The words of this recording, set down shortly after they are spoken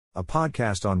A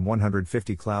podcast on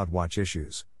 150 CloudWatch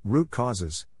issues, root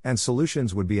causes, and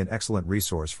solutions would be an excellent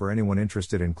resource for anyone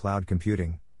interested in cloud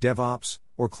computing, DevOps,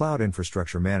 or cloud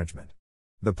infrastructure management.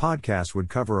 The podcast would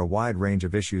cover a wide range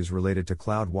of issues related to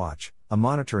CloudWatch, a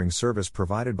monitoring service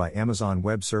provided by Amazon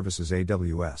Web Services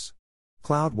AWS.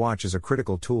 CloudWatch is a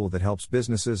critical tool that helps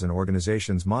businesses and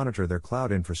organizations monitor their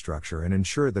cloud infrastructure and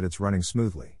ensure that it's running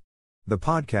smoothly. The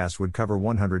podcast would cover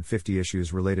 150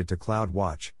 issues related to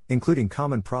CloudWatch, including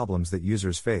common problems that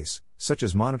users face, such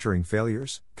as monitoring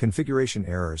failures, configuration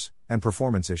errors, and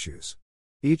performance issues.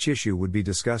 Each issue would be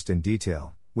discussed in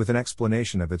detail, with an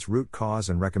explanation of its root cause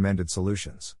and recommended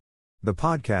solutions. The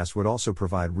podcast would also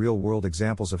provide real-world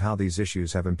examples of how these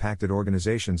issues have impacted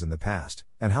organizations in the past,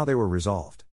 and how they were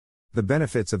resolved. The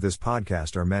benefits of this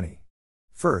podcast are many.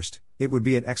 First, it would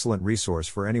be an excellent resource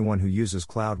for anyone who uses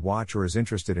CloudWatch or is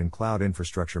interested in cloud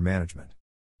infrastructure management.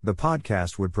 The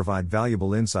podcast would provide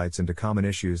valuable insights into common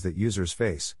issues that users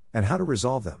face, and how to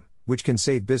resolve them, which can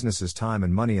save businesses time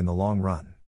and money in the long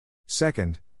run.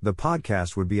 Second, the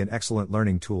podcast would be an excellent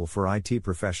learning tool for IT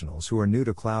professionals who are new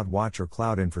to CloudWatch or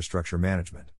cloud infrastructure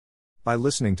management. By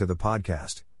listening to the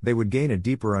podcast, they would gain a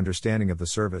deeper understanding of the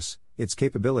service, its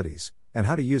capabilities, and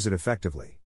how to use it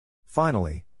effectively.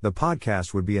 Finally, the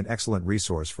podcast would be an excellent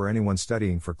resource for anyone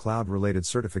studying for cloud-related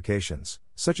certifications,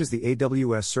 such as the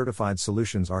AWS Certified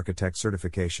Solutions Architect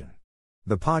certification.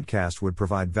 The podcast would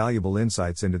provide valuable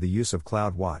insights into the use of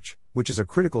CloudWatch, which is a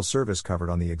critical service covered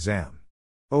on the exam.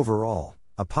 Overall,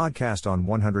 a podcast on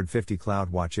 150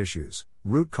 CloudWatch issues,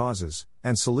 root causes,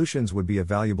 and solutions would be a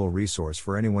valuable resource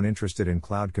for anyone interested in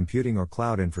cloud computing or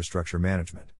cloud infrastructure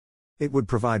management. It would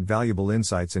provide valuable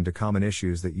insights into common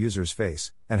issues that users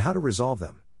face, and how to resolve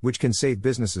them, which can save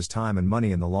businesses time and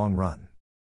money in the long run.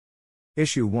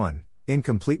 Issue 1.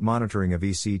 Incomplete monitoring of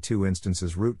EC2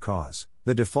 instances. Root cause.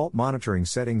 The default monitoring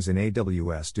settings in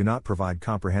AWS do not provide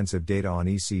comprehensive data on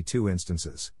EC2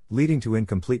 instances, leading to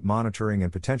incomplete monitoring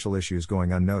and potential issues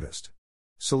going unnoticed.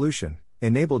 Solution.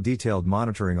 Enable detailed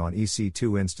monitoring on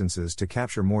EC2 instances to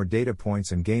capture more data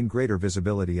points and gain greater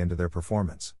visibility into their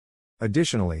performance.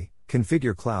 Additionally,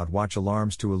 configure CloudWatch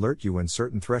alarms to alert you when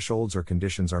certain thresholds or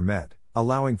conditions are met,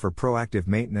 allowing for proactive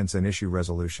maintenance and issue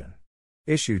resolution.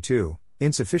 Issue 2.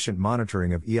 Insufficient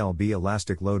monitoring of ELB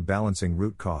elastic load balancing.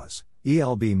 Root cause.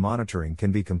 ELB monitoring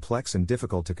can be complex and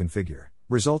difficult to configure,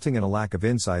 resulting in a lack of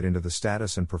insight into the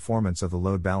status and performance of the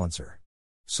load balancer.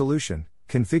 Solution.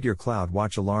 Configure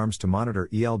CloudWatch alarms to monitor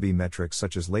ELB metrics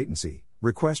such as latency,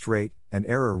 request rate, and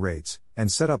error rates,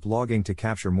 and set up logging to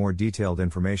capture more detailed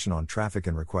information on traffic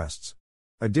and requests.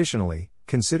 Additionally,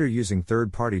 consider using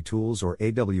third-party tools or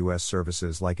AWS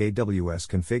services like AWS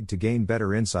Config to gain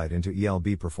better insight into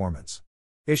ELB performance.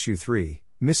 Issue 3.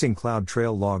 Missing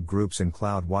CloudTrail log groups in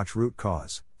CloudWatch. Root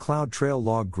cause. CloudTrail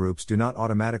log groups do not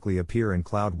automatically appear in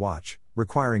CloudWatch,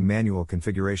 requiring manual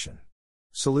configuration.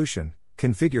 Solution.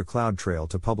 Configure CloudTrail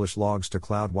to publish logs to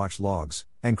CloudWatch logs,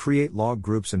 and create log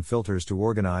groups and filters to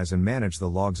organize and manage the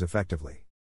logs effectively.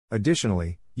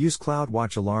 Additionally, use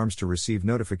CloudWatch alarms to receive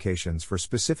notifications for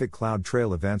specific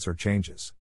CloudTrail events or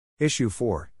changes. Issue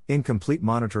 4. Incomplete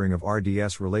monitoring of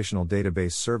RDS relational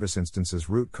database service instances.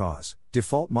 Root cause.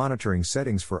 Default monitoring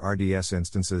settings for RDS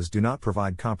instances do not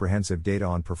provide comprehensive data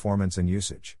on performance and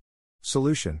usage.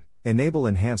 Solution. Enable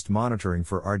enhanced monitoring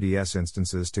for RDS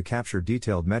instances to capture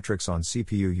detailed metrics on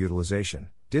CPU utilization,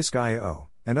 disk I/O,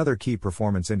 and other key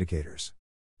performance indicators.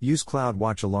 Use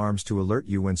CloudWatch alarms to alert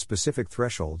you when specific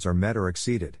thresholds are met or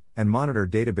exceeded, and monitor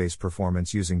database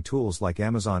performance using tools like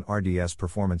Amazon RDS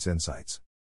Performance Insights.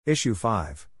 Issue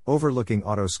 5. Overlooking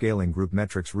auto-scaling group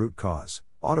metrics. Root cause.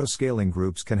 Auto-scaling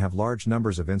groups can have large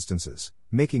numbers of instances,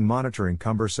 making monitoring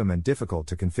cumbersome and difficult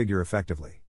to configure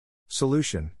effectively.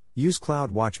 Solution. Use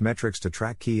CloudWatch metrics to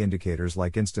track key indicators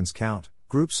like instance count,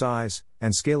 group size,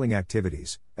 and scaling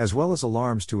activities, as well as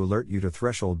alarms to alert you to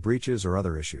threshold breaches or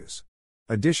other issues.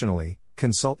 Additionally,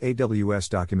 consult AWS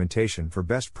documentation for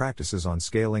best practices on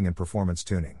scaling and performance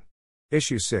tuning.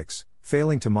 Issue 6.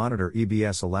 Failing to monitor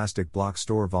EBS elastic block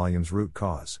store volumes. Root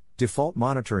cause. Default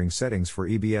monitoring settings for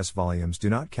EBS volumes do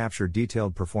not capture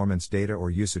detailed performance data or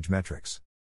usage metrics.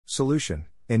 Solution.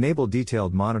 Enable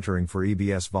detailed monitoring for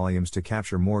EBS volumes to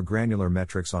capture more granular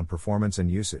metrics on performance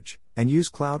and usage, and use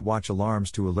CloudWatch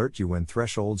alarms to alert you when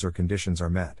thresholds or conditions are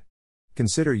met.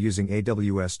 Consider using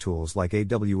AWS tools like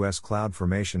AWS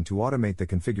CloudFormation to automate the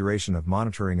configuration of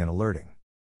monitoring and alerting.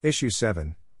 Issue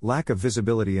 7. Lack of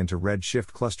visibility into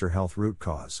Redshift cluster health. Root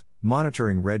cause.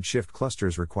 Monitoring Redshift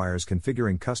clusters requires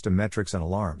configuring custom metrics and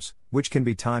alarms, which can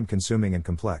be time-consuming and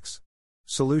complex.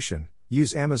 Solution.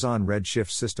 Use Amazon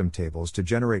Redshift system tables to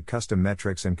generate custom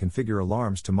metrics and configure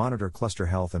alarms to monitor cluster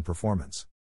health and performance.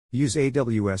 Use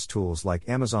AWS tools like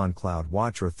Amazon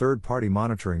CloudWatch or third-party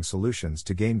monitoring solutions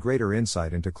to gain greater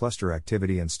insight into cluster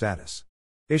activity and status.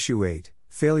 Issue 8.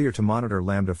 Failure to monitor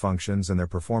Lambda functions and their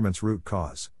performance root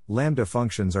cause. Lambda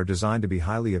functions are designed to be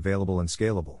highly available and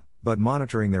scalable, but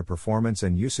monitoring their performance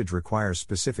and usage requires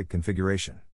specific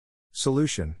configuration.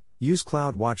 Solution: use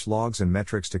CloudWatch logs and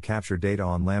metrics to capture data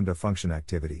on Lambda function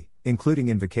activity, including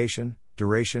invocation,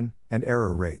 duration, and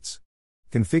error rates.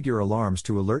 Configure alarms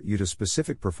to alert you to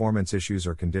specific performance issues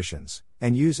or conditions,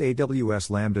 and use AWS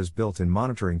Lambda's built-in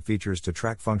monitoring features to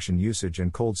track function usage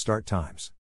and cold start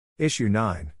times. Issue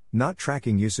 9. Not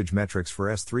tracking usage metrics for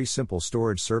S3 Simple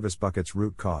Storage Service Buckets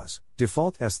root cause.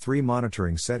 Default S3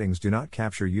 monitoring settings do not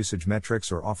capture usage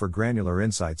metrics or offer granular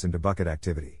insights into bucket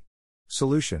activity.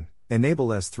 Solution: enable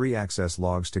S3 access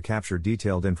logs to capture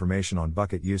detailed information on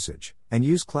bucket usage, and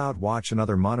use CloudWatch and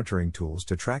other monitoring tools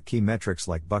to track key metrics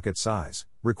like bucket size,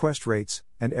 request rates,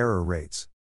 and error rates.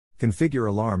 Configure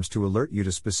alarms to alert you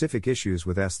to specific issues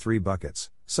with S3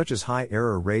 buckets, such as high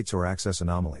error rates or access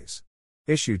anomalies.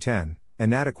 Issue 10.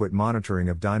 Inadequate monitoring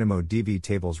of DynamoDB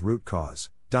tables root cause.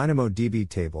 DynamoDB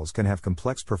tables can have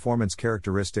complex performance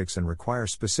characteristics and require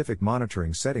specific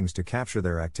monitoring settings to capture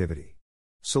their activity.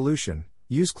 Solution: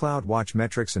 use CloudWatch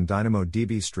metrics and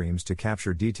DynamoDB streams to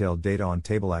capture detailed data on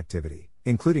table activity,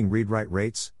 including read-write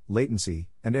rates, latency,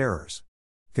 and errors.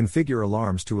 Configure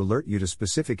alarms to alert you to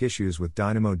specific issues with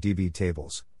DynamoDB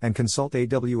tables, and consult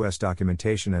AWS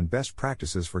documentation and best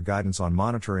practices for guidance on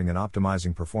monitoring and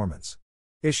optimizing performance.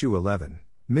 Issue 11.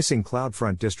 Missing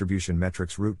CloudFront distribution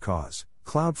metrics root cause.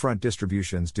 CloudFront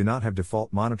distributions do not have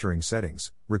default monitoring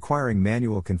settings, requiring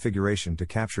manual configuration to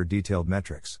capture detailed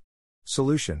metrics.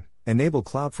 Solution: enable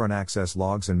CloudFront access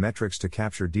logs and metrics to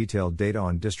capture detailed data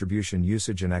on distribution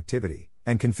usage and activity,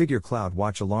 and configure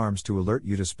CloudWatch alarms to alert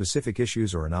you to specific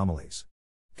issues or anomalies.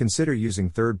 Consider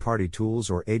using third-party tools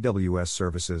or AWS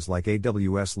services like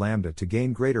AWS Lambda to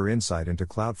gain greater insight into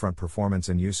CloudFront performance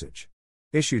and usage.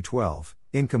 Issue 12.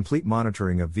 Incomplete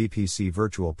monitoring of VPC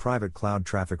virtual private cloud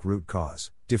traffic root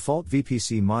cause. Default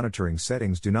VPC monitoring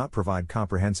settings do not provide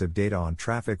comprehensive data on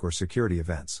traffic or security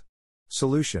events.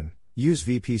 Solution: use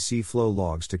VPC flow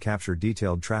logs to capture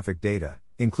detailed traffic data,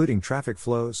 including traffic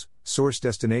flows, source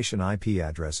destination IP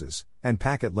addresses, and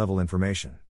packet level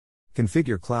information.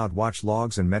 Configure CloudWatch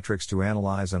logs and metrics to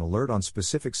analyze and alert on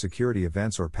specific security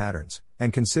events or patterns,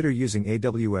 and consider using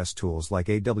AWS tools like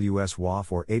AWS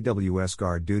WAF or AWS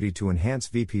GuardDuty to enhance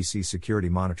VPC security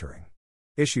monitoring.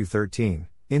 Issue 13.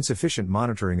 Insufficient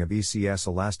monitoring of ECS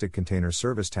Elastic Container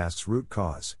Service tasks root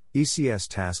cause. ECS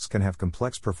tasks can have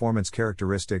complex performance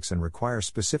characteristics and require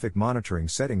specific monitoring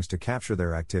settings to capture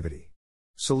their activity.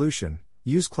 Solution: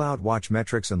 use CloudWatch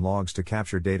metrics and logs to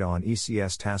capture data on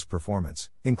ECS task performance,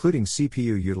 including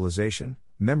CPU utilization,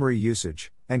 memory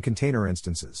usage, and container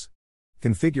instances.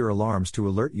 Configure alarms to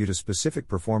alert you to specific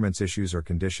performance issues or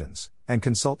conditions, and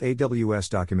consult AWS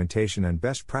documentation and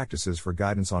best practices for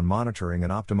guidance on monitoring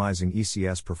and optimizing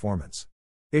ECS performance.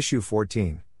 Issue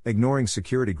 14. Ignoring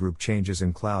security group changes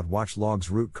in CloudWatch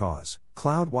logs root cause.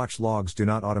 CloudWatch logs do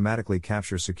not automatically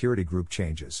capture security group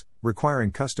changes,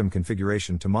 requiring custom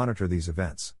configuration to monitor these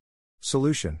events.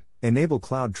 Solution: enable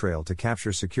CloudTrail to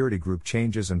capture security group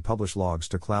changes and publish logs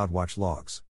to CloudWatch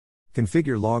logs.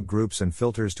 Configure log groups and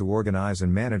filters to organize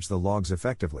and manage the logs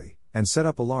effectively, and set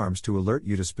up alarms to alert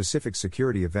you to specific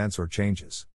security events or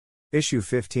changes. Issue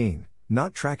 15.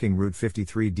 Not tracking Route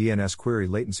 53 DNS query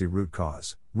latency root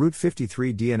cause. Route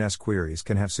 53 DNS queries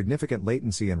can have significant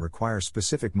latency and require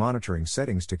specific monitoring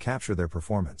settings to capture their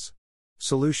performance.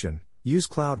 Solution: use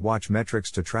CloudWatch metrics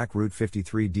to track Route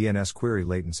 53 DNS query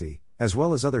latency, as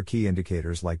well as other key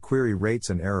indicators like query rates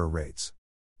and error rates.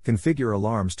 Configure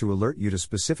alarms to alert you to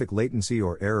specific latency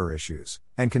or error issues,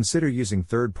 and consider using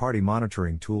third-party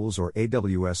monitoring tools or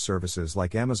AWS services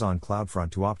like Amazon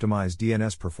CloudFront to optimize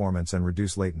DNS performance and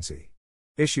reduce latency.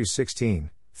 Issue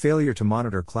 16. Failure to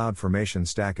monitor CloudFormation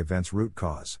stack events root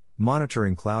cause.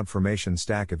 Monitoring CloudFormation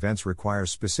stack events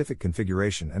requires specific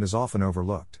configuration and is often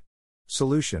overlooked.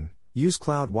 Solution: use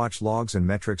CloudWatch logs and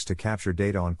metrics to capture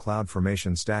data on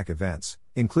CloudFormation stack events,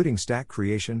 including stack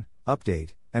creation,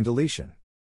 update, and deletion.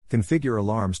 Configure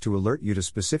alarms to alert you to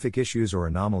specific issues or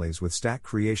anomalies with stack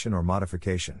creation or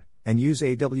modification, and use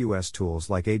AWS tools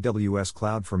like AWS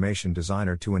CloudFormation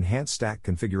Designer to enhance stack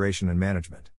configuration and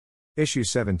management. Issue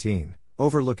 17.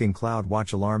 Overlooking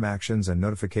CloudWatch alarm actions and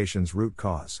notifications root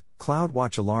cause.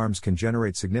 CloudWatch alarms can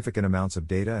generate significant amounts of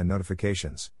data and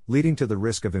notifications, leading to the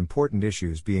risk of important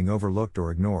issues being overlooked or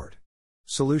ignored.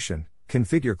 Solution: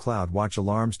 Configure CloudWatch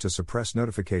alarms to suppress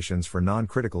notifications for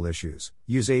non-critical issues.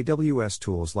 Use AWS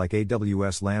tools like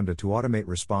AWS Lambda to automate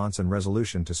response and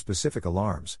resolution to specific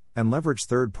alarms, and leverage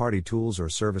third-party tools or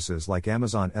services like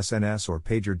Amazon SNS or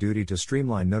PagerDuty to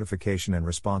streamline notification and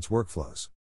response workflows.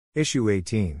 Issue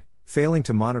 18. Failing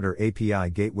to monitor API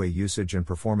gateway usage and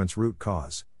performance root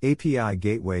cause. API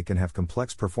gateway can have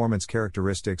complex performance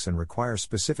characteristics and require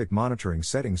specific monitoring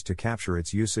settings to capture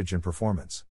its usage and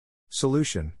performance.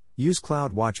 Solution: use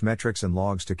CloudWatch metrics and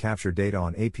logs to capture data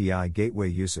on API gateway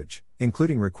usage,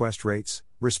 including request rates,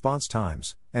 response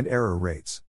times, and error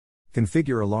rates.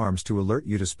 Configure alarms to alert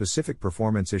you to specific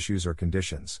performance issues or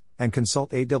conditions, and consult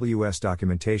AWS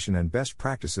documentation and best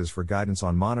practices for guidance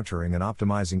on monitoring and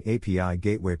optimizing API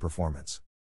gateway performance.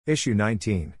 Issue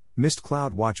 19. Missed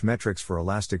CloudWatch metrics for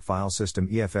Elastic File System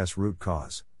EFS root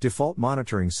cause. Default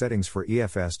monitoring settings for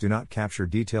EFS do not capture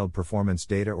detailed performance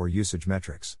data or usage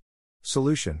metrics.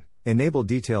 Solution: enable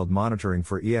detailed monitoring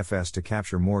for EFS to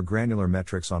capture more granular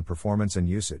metrics on performance and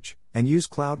usage, and use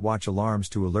CloudWatch alarms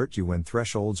to alert you when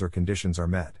thresholds or conditions are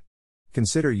met.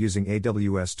 Consider using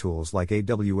AWS tools like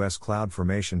AWS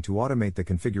CloudFormation to automate the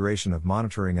configuration of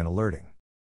monitoring and alerting.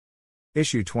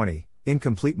 Issue 20.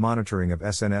 Incomplete monitoring of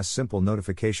SNS Simple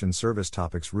Notification Service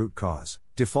Topics root cause.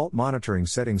 Default monitoring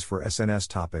settings for SNS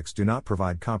topics do not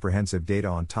provide comprehensive data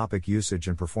on topic usage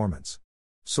and performance.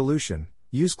 Solution: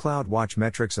 use CloudWatch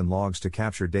metrics and logs to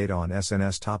capture data on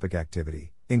SNS topic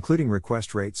activity, including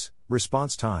request rates,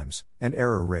 response times, and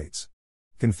error rates.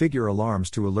 Configure alarms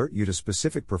to alert you to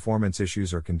specific performance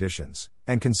issues or conditions,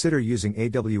 and consider using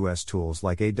AWS tools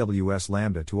like AWS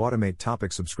Lambda to automate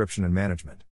topic subscription and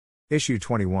management. Issue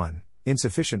 21.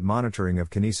 Insufficient monitoring of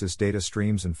Kinesis data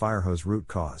streams and Firehose root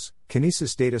cause.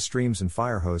 Kinesis data streams and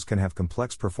Firehose can have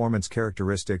complex performance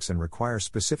characteristics and require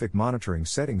specific monitoring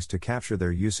settings to capture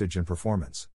their usage and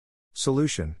performance.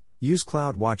 Solution: use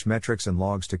CloudWatch metrics and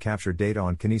logs to capture data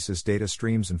on Kinesis data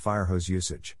streams and Firehose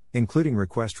usage, including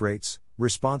request rates,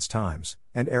 response times,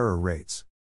 and error rates.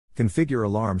 Configure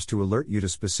alarms to alert you to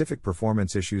specific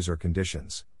performance issues or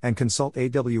conditions, and consult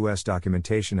AWS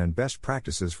documentation and best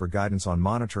practices for guidance on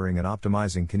monitoring and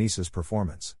optimizing Kinesis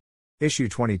performance. Issue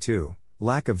 22.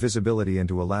 Lack of visibility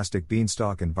into Elastic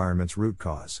Beanstalk environments root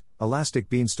cause. Elastic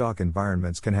Beanstalk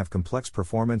environments can have complex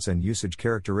performance and usage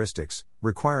characteristics,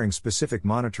 requiring specific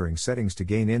monitoring settings to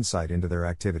gain insight into their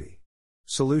activity.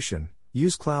 Solution: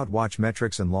 use CloudWatch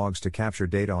metrics and logs to capture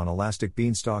data on Elastic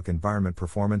Beanstalk environment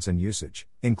performance and usage,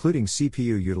 including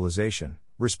CPU utilization,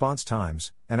 response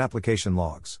times, and application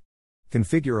logs.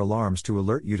 Configure alarms to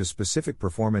alert you to specific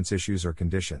performance issues or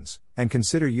conditions, and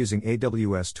consider using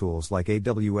AWS tools like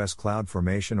AWS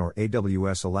CloudFormation or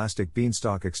AWS Elastic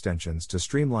Beanstalk extensions to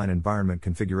streamline environment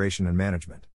configuration and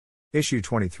management. Issue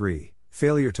 23.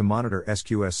 Failure to monitor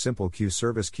SQS Simple Queue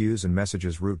service queues and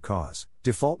messages root cause.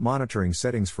 Default monitoring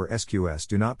settings for SQS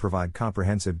do not provide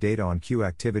comprehensive data on queue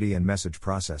activity and message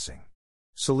processing.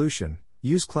 Solution: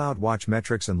 use CloudWatch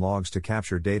metrics and logs to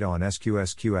capture data on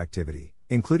SQS queue activity,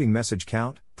 including message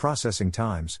count, processing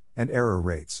times, and error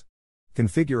rates.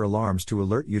 Configure alarms to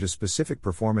alert you to specific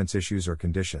performance issues or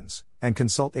conditions, and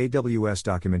consult AWS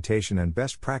documentation and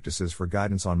best practices for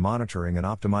guidance on monitoring and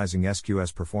optimizing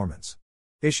SQS performance.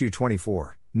 Issue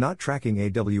 24. Not tracking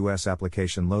AWS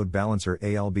Application Load Balancer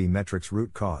ALB metrics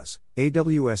root cause.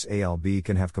 AWS ALB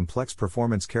can have complex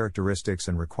performance characteristics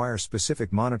and require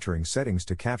specific monitoring settings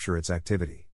to capture its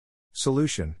activity.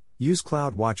 Solution: use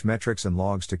CloudWatch metrics and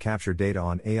logs to capture data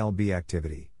on ALB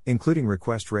activity, including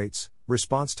request rates,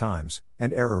 response times,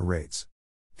 and error rates.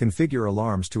 Configure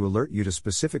alarms to alert you to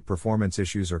specific performance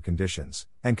issues or conditions,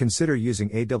 and consider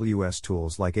using AWS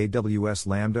tools like AWS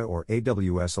Lambda or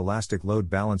AWS Elastic Load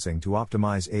Balancing to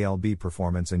optimize ALB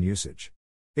performance and usage.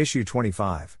 Issue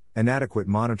 25. Inadequate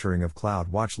monitoring of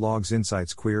CloudWatch Logs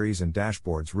Insights Queries and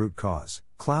Dashboards root cause.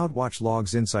 CloudWatch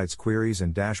Logs Insights Queries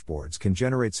and Dashboards can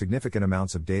generate significant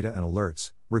amounts of data and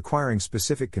alerts, requiring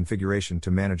specific configuration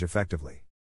to manage effectively.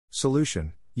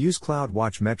 Solution: use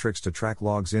CloudWatch metrics to track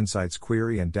logs, insights,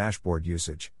 query, and dashboard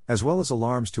usage, as well as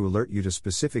alarms to alert you to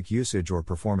specific usage or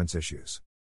performance issues.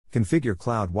 Configure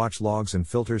CloudWatch logs and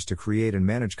filters to create and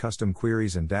manage custom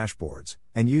queries and dashboards,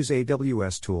 and use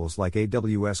AWS tools like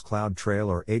AWS CloudTrail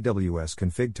or AWS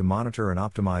Config to monitor and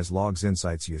optimize logs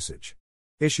insights usage.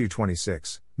 Issue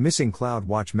 26. Missing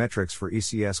CloudWatch metrics for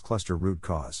ECS cluster root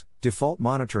cause. Default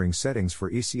monitoring settings for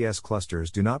ECS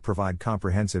clusters do not provide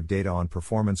comprehensive data on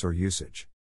performance or usage.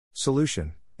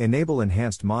 Solution: enable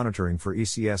enhanced monitoring for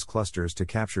ECS clusters to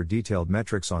capture detailed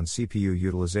metrics on CPU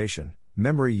utilization,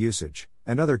 memory usage,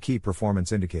 and other key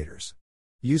performance indicators.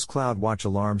 Use CloudWatch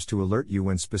alarms to alert you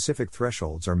when specific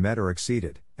thresholds are met or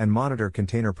exceeded, and monitor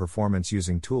container performance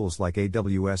using tools like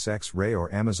AWS X-Ray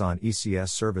or Amazon ECS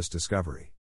Service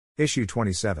Discovery. Issue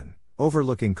 27.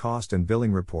 Overlooking cost and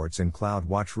billing reports in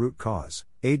CloudWatch. Root cause: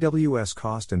 AWS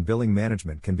cost and billing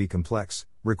management can be complex,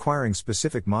 requiring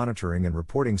specific monitoring and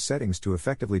reporting settings to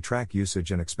effectively track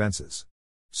usage and expenses.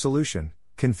 Solution: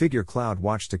 configure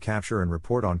CloudWatch to capture and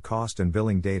report on cost and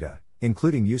billing data,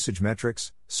 including usage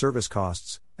metrics, service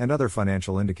costs, and other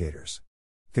financial indicators.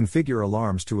 Configure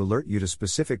alarms to alert you to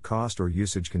specific cost or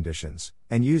usage conditions,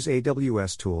 and use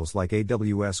AWS tools like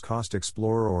AWS Cost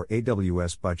Explorer or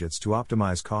AWS Budgets to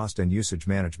optimize cost and usage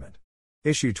management.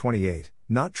 Issue 28.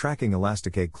 Not tracking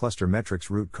Elasticsearch cluster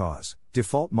metrics. Root cause: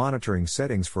 default monitoring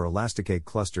settings for Elasticsearch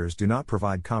clusters do not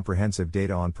provide comprehensive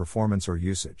data on performance or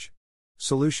usage.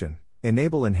 Solution: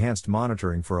 enable enhanced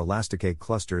monitoring for Elasticsearch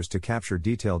clusters to capture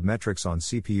detailed metrics on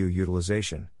CPU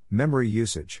utilization, memory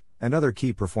usage, and other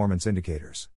key performance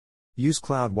indicators. Use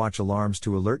CloudWatch alarms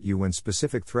to alert you when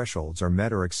specific thresholds are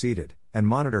met or exceeded, and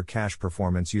monitor cache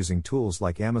performance using tools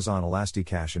like Amazon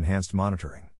ElastiCache Enhanced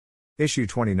Monitoring. Issue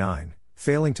 29.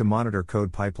 Failing to monitor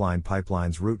code pipeline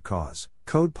pipelines. Root cause: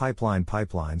 code pipeline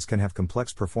pipelines can have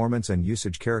complex performance and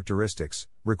usage characteristics,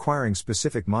 requiring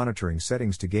specific monitoring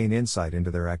settings to gain insight into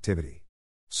their activity.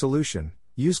 Solution: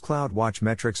 use CloudWatch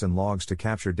metrics and logs to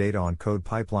capture data on code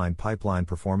pipeline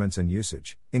performance and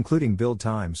usage, including build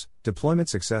times, deployment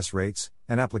success rates,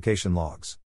 and application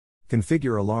logs.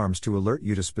 Configure alarms to alert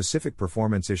you to specific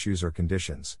performance issues or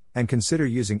conditions, and consider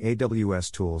using AWS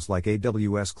tools like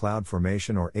AWS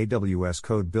CloudFormation or AWS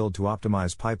Code Build to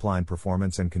optimize pipeline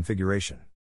performance and configuration.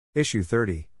 Issue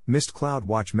 30. Missed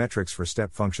CloudWatch metrics for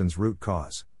step functions. Root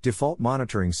cause: default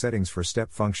monitoring settings for step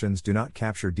functions do not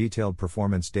capture detailed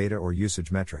performance data or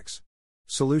usage metrics.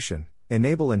 Solution: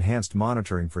 enable enhanced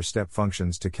monitoring for step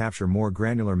functions to capture more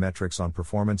granular metrics on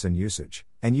performance and usage,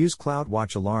 and use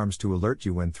CloudWatch alarms to alert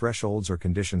you when thresholds or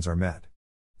conditions are met.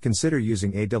 Consider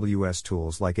using AWS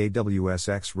tools like AWS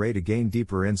X-Ray to gain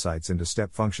deeper insights into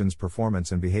step functions'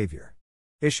 performance and behavior.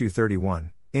 Issue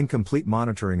 31. Incomplete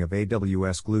monitoring of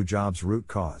AWS Glue jobs. Root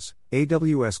cause: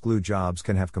 AWS Glue jobs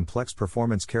can have complex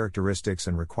performance characteristics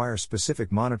and require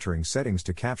specific monitoring settings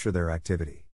to capture their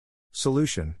activity.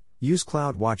 Solution: use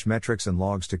CloudWatch metrics and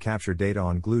logs to capture data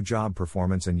on Glue job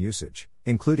performance and usage,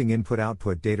 including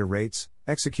input-output data rates,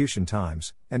 execution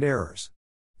times, and errors.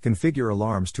 Configure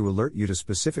alarms to alert you to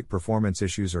specific performance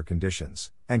issues or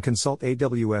conditions, and consult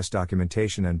AWS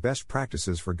documentation and best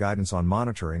practices for guidance on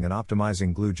monitoring and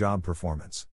optimizing Glue job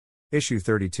performance. Issue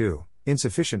 32.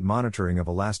 Insufficient monitoring of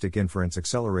Elastic Inference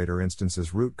Accelerator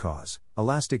instances. Root cause: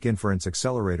 Elastic Inference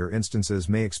Accelerator instances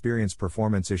may experience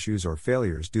performance issues or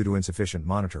failures due to insufficient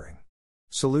monitoring.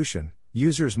 Solution: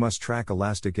 users must track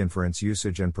Elastic Inference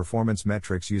usage and performance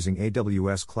metrics using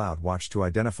AWS CloudWatch to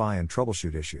identify and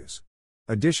troubleshoot issues.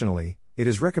 Additionally, it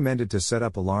is recommended to set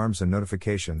up alarms and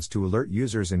notifications to alert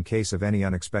users in case of any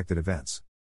unexpected events.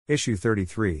 Issue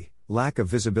 33. Lack of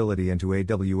visibility into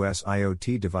AWS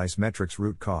IoT device metrics.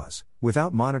 Root cause: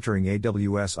 without monitoring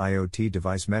AWS IoT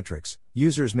device metrics,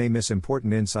 users may miss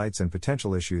important insights and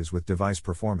potential issues with device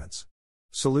performance.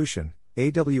 Solution: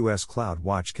 AWS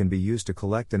CloudWatch can be used to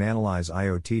collect and analyze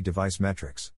IoT device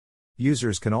metrics.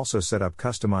 Users can also set up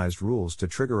customized rules to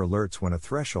trigger alerts when a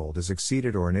threshold is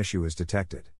exceeded or an issue is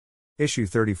detected. Issue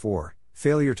 34.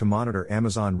 Failure to monitor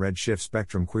Amazon Redshift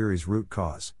Spectrum queries. Root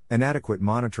cause: inadequate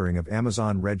monitoring of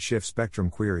Amazon Redshift Spectrum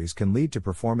queries can lead to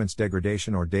performance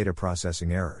degradation or data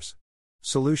processing errors.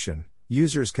 Solution: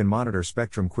 users can monitor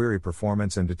Spectrum query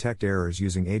performance and detect errors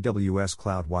using AWS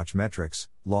CloudWatch metrics,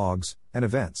 logs, and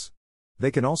events. They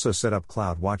can also set up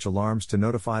CloudWatch alarms to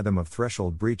notify them of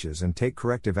threshold breaches and take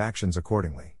corrective actions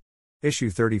accordingly. Issue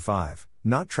 35.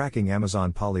 Not tracking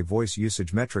Amazon Polly Voice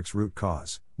usage metrics. Root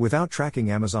cause: without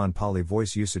tracking Amazon Polly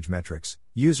Voice usage metrics,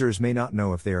 users may not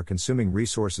know if they are consuming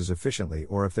resources efficiently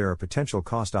or if there are potential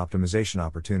cost optimization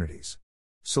opportunities.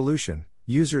 Solution: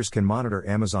 users can monitor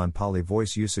Amazon Polly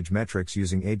Voice usage metrics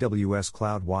using AWS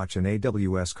CloudWatch and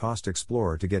AWS Cost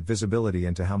Explorer to get visibility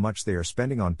into how much they are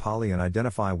spending on Polly and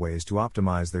identify ways to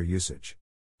optimize their usage.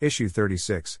 Issue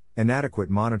 36. Inadequate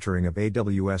monitoring of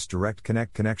AWS Direct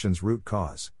Connect connections. Root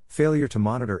cause: failure to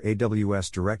monitor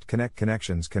AWS Direct Connect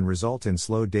connections can result in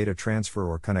slow data transfer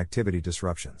or connectivity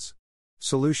disruptions.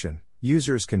 Solution: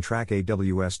 users can track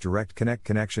AWS Direct Connect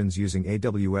connections using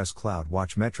AWS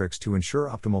CloudWatch metrics to ensure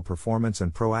optimal performance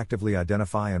and proactively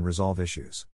identify and resolve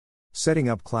issues. Setting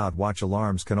up CloudWatch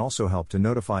alarms can also help to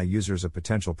notify users of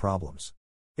potential problems.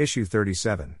 Issue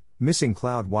 37. Missing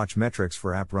CloudWatch metrics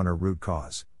for AppRunner root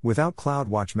cause. Without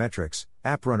CloudWatch metrics,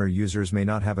 AppRunner users may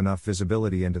not have enough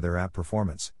visibility into their app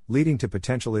performance, leading to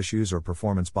potential issues or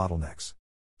performance bottlenecks.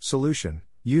 Solution: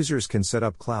 users can set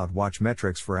up CloudWatch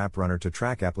metrics for AppRunner to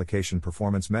track application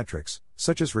performance metrics,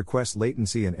 such as request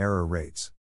latency and error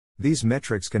rates. These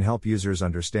metrics can help users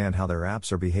understand how their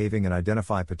apps are behaving and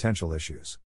identify potential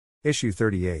issues. Issue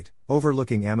 38,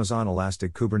 Overlooking Amazon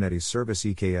Elastic Kubernetes Service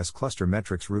EKS Cluster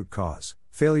Metrics Root Cause.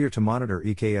 Failure to monitor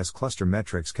EKS cluster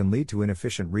metrics can lead to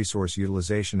inefficient resource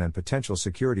utilization and potential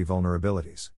security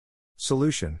vulnerabilities.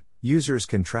 Solution: users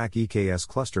can track EKS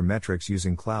cluster metrics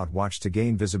using CloudWatch to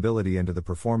gain visibility into the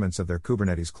performance of their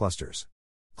Kubernetes clusters.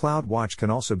 CloudWatch can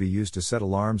also be used to set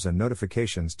alarms and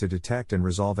notifications to detect and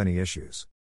resolve any issues.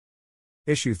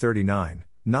 Issue 39,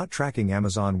 Not tracking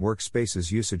Amazon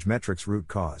Workspace's usage metrics root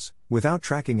cause. Without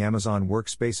tracking Amazon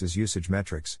Workspace's usage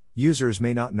metrics, users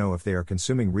may not know if they are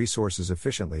consuming resources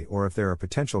efficiently or if there are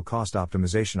potential cost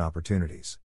optimization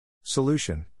opportunities.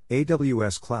 Solution: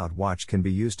 AWS CloudWatch can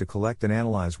be used to collect and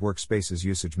analyze Workspace's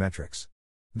usage metrics.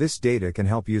 This data can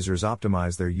help users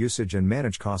optimize their usage and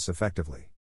manage costs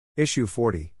effectively. Issue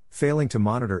 40, Failing to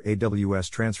monitor AWS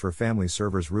Transfer Family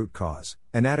Servers root cause.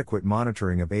 Inadequate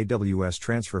monitoring of AWS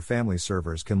Transfer Family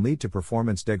Servers can lead to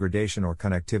performance degradation or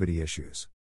connectivity issues.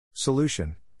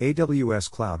 Solution: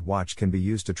 AWS CloudWatch can be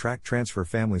used to track Transfer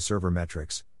Family Server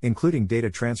metrics, including data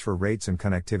transfer rates and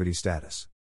connectivity status.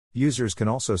 Users can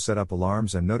also set up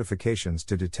alarms and notifications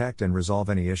to detect and resolve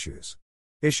any issues.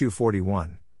 Issue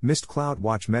 41, Missed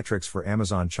CloudWatch metrics for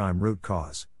Amazon Chime root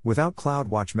cause. Without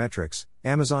CloudWatch metrics,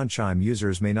 Amazon Chime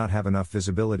users may not have enough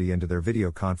visibility into their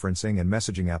video conferencing and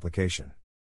messaging application.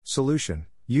 Solution: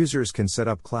 users can set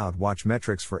up CloudWatch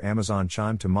metrics for Amazon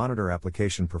Chime to monitor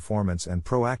application performance and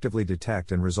proactively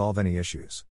detect and resolve any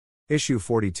issues. Issue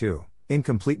 42,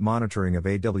 Incomplete monitoring of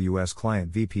AWS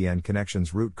client VPN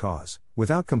connections root cause.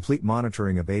 Without complete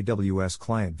monitoring of AWS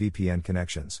client VPN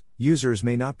connections, users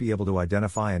may not be able to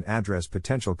identify and address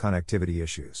potential connectivity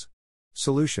issues.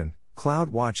 Solution: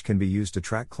 CloudWatch can be used to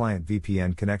track client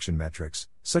VPN connection metrics,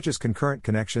 such as concurrent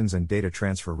connections and data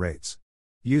transfer rates.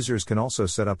 Users can also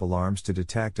set up alarms to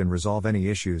detect and resolve any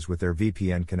issues with their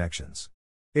VPN connections.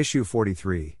 Issue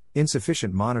 43,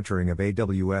 Insufficient monitoring of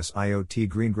AWS IoT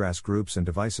Greengrass groups and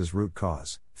devices root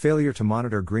cause. Failure to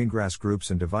monitor Greengrass groups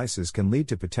and devices can lead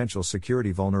to potential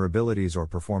security vulnerabilities or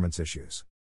performance issues.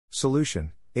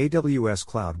 Solution: AWS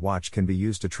CloudWatch can be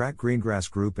used to track Greengrass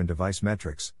group and device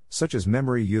metrics, such as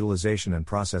memory utilization and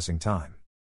processing time.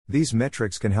 These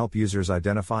metrics can help users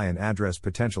identify and address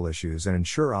potential issues and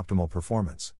ensure optimal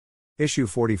performance. Issue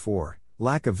 44,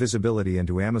 Lack of visibility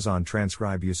into Amazon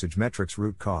Transcribe usage metrics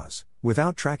root cause.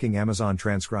 Without tracking Amazon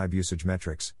Transcribe usage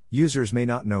metrics, users may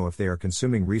not know if they are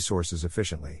consuming resources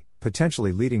efficiently,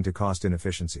 potentially leading to cost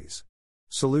inefficiencies.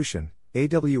 Solution: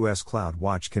 AWS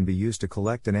CloudWatch can be used to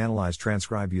collect and analyze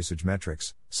transcribe usage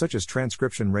metrics, such as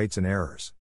transcription rates and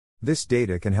errors. This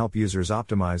data can help users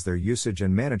optimize their usage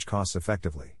and manage costs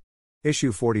effectively.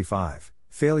 Issue 45,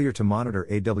 Failure to monitor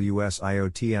AWS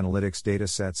IoT analytics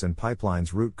datasets and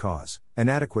pipelines root cause.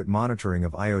 Inadequate monitoring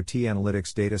of IoT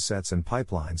analytics datasets and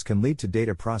pipelines can lead to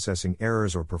data processing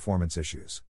errors or performance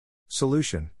issues.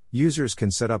 Solution: users can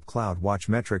set up CloudWatch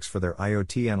metrics for their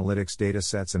IoT analytics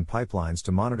datasets and pipelines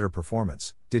to monitor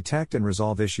performance, detect and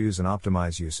resolve issues and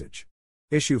optimize usage.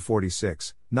 Issue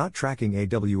 46, Not tracking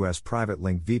AWS Private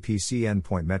Link VPC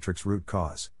endpoint metrics root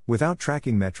cause. Without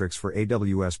tracking metrics for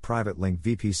AWS Private Link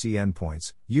VPC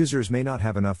endpoints, users may not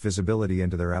have enough visibility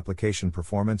into their application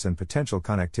performance and potential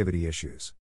connectivity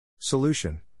issues.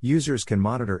 Solution: users can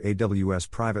monitor AWS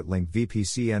Private Link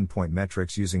VPC endpoint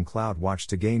metrics using CloudWatch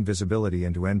to gain visibility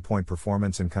into endpoint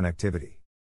performance and connectivity.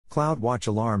 CloudWatch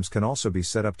alarms can also be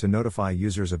set up to notify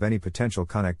users of any potential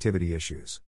connectivity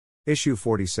issues. Issue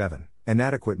 47,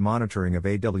 Inadequate monitoring of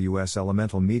AWS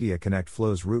Elemental Media Connect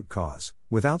flows root cause.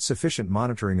 Without sufficient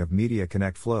monitoring of Media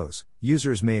Connect flows,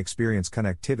 users may experience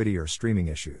connectivity or streaming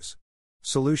issues.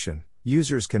 Solution: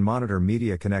 users can monitor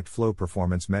Media Connect flow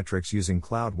performance metrics using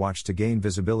CloudWatch to gain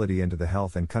visibility into the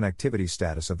health and connectivity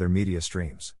status of their media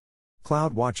streams.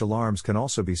 CloudWatch alarms can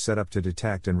also be set up to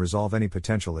detect and resolve any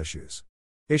potential issues.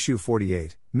 Issue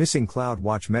 48, Missing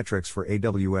CloudWatch metrics for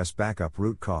AWS backup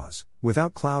root cause.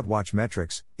 Without CloudWatch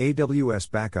metrics,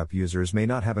 AWS backup users may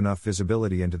not have enough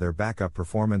visibility into their backup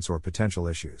performance or potential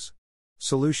issues.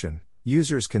 Solution: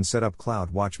 users can set up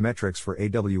CloudWatch metrics for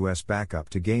AWS backup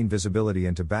to gain visibility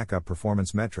into backup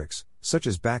performance metrics, such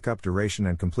as backup duration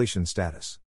and completion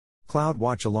status.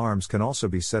 CloudWatch alarms can also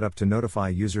be set up to notify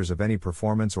users of any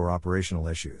performance or operational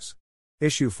issues.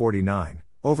 Issue 49,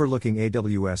 Overlooking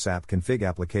AWS App Config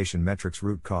Application Metrics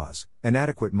Root Cause.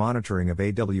 Inadequate monitoring of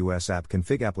AWS App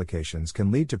Config applications can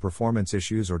lead to performance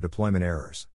issues or deployment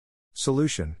errors.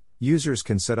 Solution: users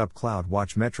can set up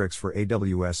CloudWatch metrics for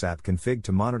AWS App Config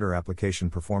to monitor application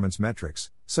performance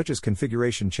metrics, such as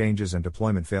configuration changes and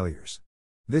deployment failures.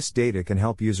 This data can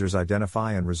help users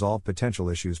identify and resolve potential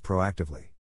issues proactively.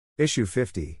 Issue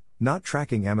 50. Not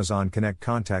tracking Amazon Connect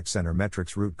Contact Center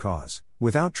metrics root cause.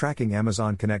 Without tracking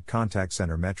Amazon Connect Contact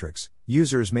Center metrics,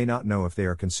 users may not know if they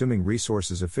are consuming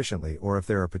resources efficiently or if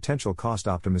there are potential cost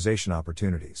optimization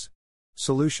opportunities.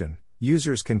 Solution: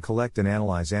 users can collect and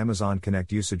analyze Amazon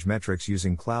Connect usage metrics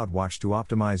using CloudWatch to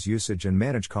optimize usage and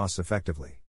manage costs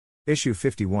effectively. Issue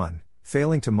 51.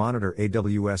 Failing to monitor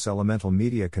AWS Elemental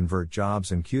Media Convert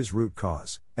jobs and queues root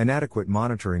cause. Inadequate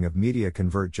monitoring of media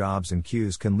convert jobs and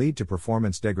queues can lead to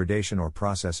performance degradation or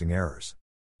processing errors.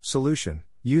 Solution: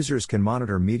 users can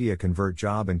monitor media convert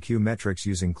job and queue metrics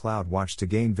using CloudWatch to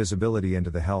gain visibility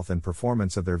into the health and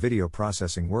performance of their video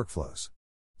processing workflows.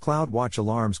 CloudWatch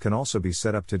alarms can also be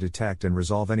set up to detect and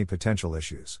resolve any potential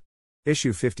issues.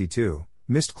 Issue 52.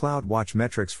 Missed CloudWatch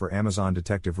metrics for Amazon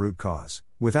Detective root cause.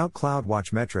 Without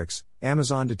CloudWatch metrics,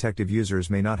 Amazon Detective users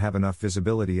may not have enough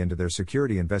visibility into their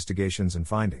security investigations and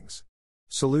findings.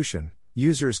 Solution: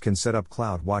 users can set up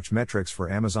CloudWatch metrics for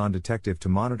Amazon Detective to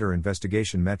monitor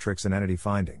investigation metrics and entity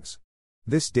findings.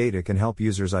 This data can help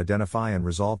users identify and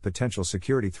resolve potential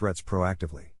security threats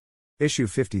proactively. Issue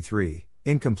 53.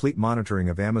 Incomplete monitoring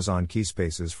of Amazon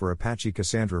keyspaces for Apache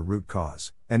Cassandra root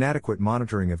cause. Inadequate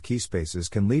monitoring of keyspaces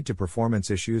can lead to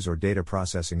performance issues or data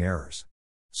processing errors.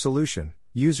 Solution: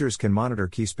 users can monitor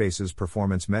keyspaces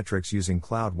performance metrics using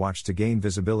CloudWatch to gain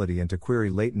visibility into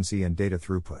query latency and data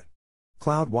throughput.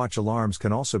 CloudWatch alarms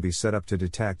can also be set up to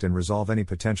detect and resolve any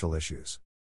potential issues.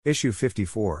 Issue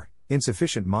 54.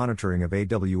 Insufficient monitoring of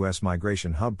AWS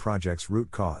Migration Hub projects root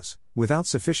cause. Without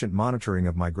sufficient monitoring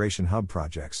of Migration Hub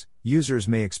projects, users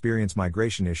may experience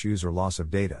migration issues or loss of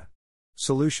data.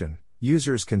 Solution: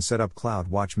 users can set up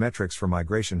CloudWatch metrics for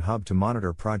Migration Hub to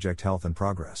monitor project health and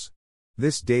progress.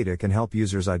 This data can help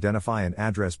users identify and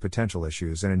address potential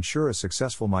issues and ensure a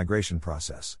successful migration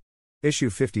process. Issue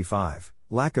 55.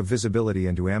 Lack of visibility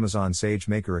into Amazon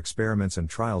SageMaker experiments and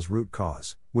trials root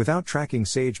cause. Without tracking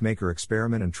SageMaker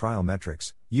experiment and trial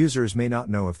metrics, users may not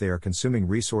know if they are consuming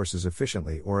resources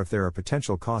efficiently or if there are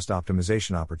potential cost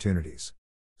optimization opportunities.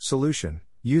 Solution: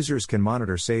 users can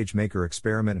monitor SageMaker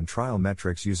experiment and trial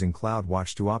metrics using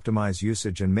CloudWatch to optimize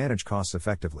usage and manage costs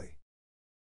effectively.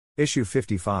 Issue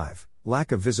 55.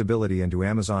 Lack of visibility into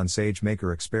Amazon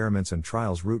SageMaker experiments and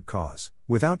trials root cause.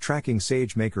 Without tracking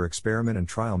SageMaker experiment and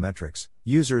trial metrics,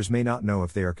 users may not know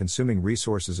if they are consuming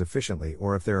resources efficiently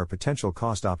or if there are potential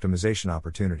cost optimization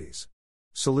opportunities.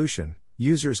 Solution: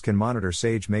 users can monitor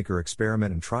SageMaker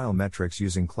experiment and trial metrics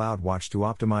using CloudWatch to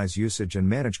optimize usage and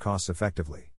manage costs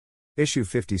effectively. Issue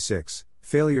 56.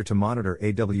 Failure to monitor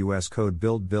AWS code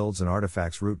builds and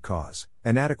artifacts root cause.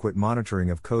 Inadequate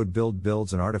monitoring of code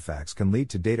builds and artifacts can lead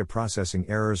to data processing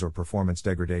errors or performance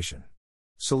degradation.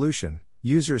 Solution: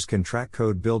 users can track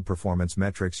code build performance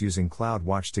metrics using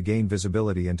CloudWatch to gain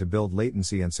visibility into build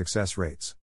latency and success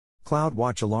rates.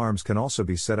 CloudWatch alarms can also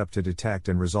be set up to detect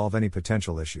and resolve any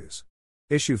potential issues.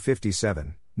 Issue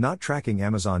 57. Not tracking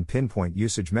Amazon Pinpoint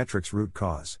usage metrics root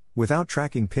cause. Without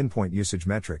tracking Pinpoint usage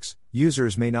metrics,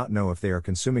 users may not know if they are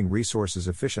consuming resources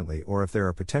efficiently or if there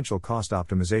are potential cost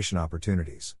optimization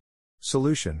opportunities.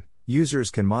 Solution: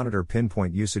 users can monitor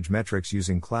Pinpoint usage metrics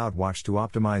using CloudWatch to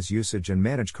optimize usage and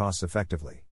manage costs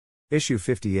effectively. Issue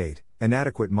 58.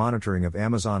 Inadequate monitoring of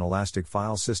Amazon Elastic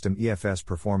File System EFS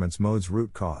performance modes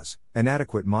root cause.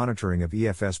 Inadequate monitoring of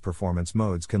EFS performance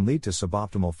modes can lead to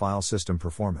suboptimal file system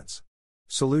performance.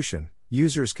 Solution: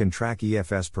 users can track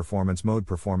EFS performance mode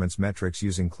performance metrics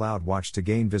using CloudWatch to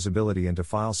gain visibility into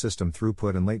file system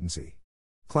throughput and latency.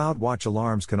 CloudWatch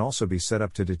alarms can also be set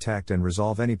up to detect and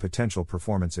resolve any potential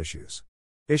performance issues.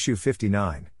 Issue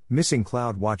 59. Missing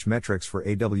CloudWatch metrics for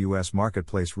AWS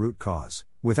Marketplace root cause.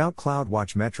 Without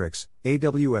CloudWatch metrics,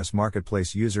 AWS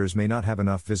Marketplace users may not have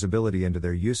enough visibility into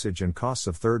their usage and costs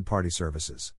of third-party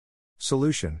services.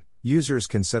 Solution: users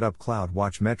can set up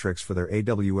CloudWatch metrics for their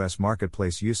AWS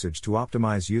Marketplace usage to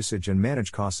optimize usage and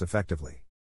manage costs effectively.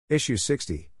 Issue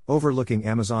 60. Overlooking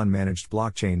Amazon Managed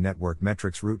Blockchain Network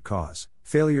metrics root cause.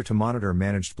 Failure to monitor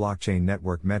managed blockchain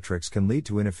network metrics can lead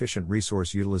to inefficient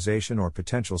resource utilization or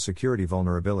potential security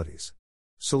vulnerabilities.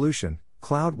 Solution: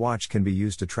 CloudWatch can be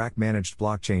used to track managed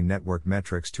blockchain network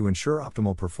metrics to ensure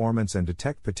optimal performance and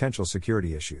detect potential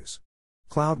security issues.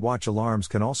 CloudWatch alarms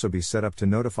can also be set up to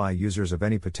notify users of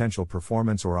any potential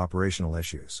performance or operational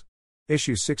issues.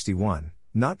 Issue 61.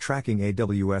 not tracking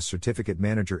AWS Certificate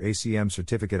Manager ACM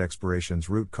certificate expirations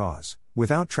root cause.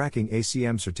 Without tracking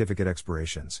ACM certificate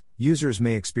expirations, users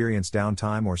may experience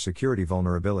downtime or security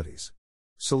vulnerabilities.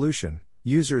 Solution: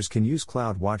 users can use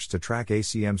CloudWatch to track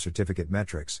ACM certificate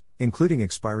metrics, including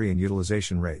expiry and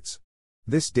utilization rates.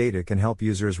 This data can help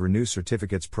users renew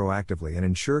certificates proactively and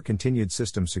ensure continued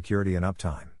system security and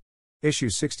uptime. Issue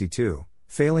 62.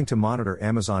 Failing to monitor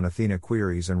Amazon Athena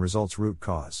queries and results root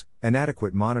cause.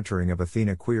 Inadequate monitoring of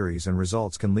Athena queries and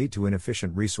results can lead to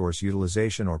inefficient resource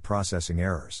utilization or processing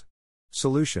errors.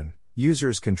 Solution: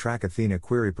 users can track Athena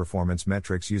query performance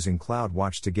metrics using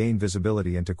CloudWatch to gain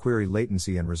visibility into query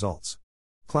latency and results.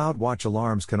 CloudWatch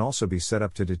alarms can also be set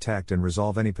up to detect and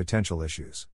resolve any potential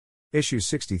issues. Issue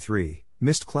 63.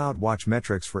 Missed CloudWatch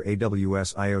metrics for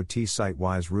AWS IoT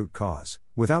site-wise root cause.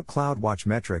 Without CloudWatch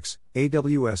metrics,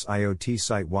 AWS IoT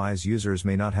site-wise users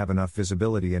may not have enough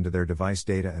visibility into their device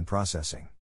data and processing.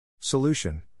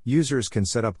 Solution: users can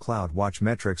set up CloudWatch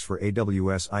metrics for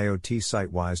AWS IoT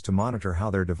site-wise to monitor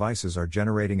how their devices are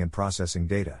generating and processing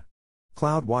data.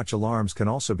 CloudWatch alarms can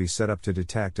also be set up to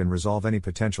detect and resolve any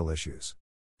potential issues.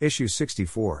 Issue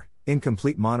 64.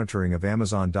 Incomplete monitoring of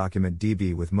Amazon Document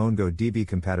DB with MongoDB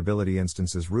compatibility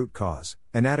instances root cause.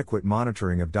 Inadequate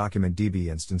monitoring of Document DB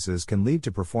instances can lead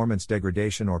to performance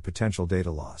degradation or potential data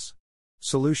loss.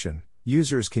 Solution: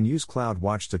 users can use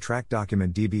CloudWatch to track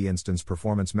Document DB instance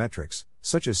performance metrics,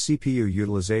 such as CPU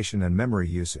utilization and memory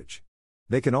usage.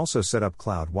 They can also set up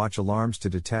CloudWatch alarms to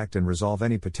detect and resolve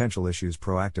any potential issues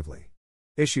proactively.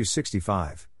 Issue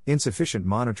 65. Insufficient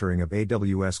monitoring of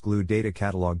AWS Glue Data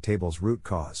Catalog Tables root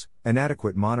cause.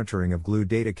 Inadequate monitoring of Glue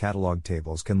Data Catalog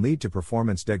Tables can lead to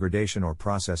performance degradation or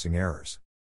processing errors.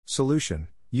 Solution: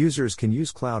 users can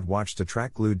use CloudWatch to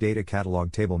track Glue Data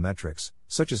Catalog Table metrics,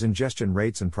 such as ingestion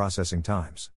rates and processing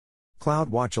times.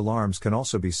 CloudWatch alarms can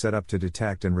also be set up to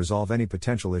detect and resolve any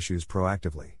potential issues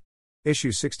proactively.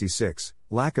 Issue 66.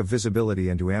 Lack of visibility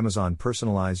into Amazon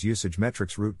Personalize usage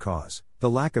metrics root cause. The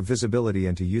lack of visibility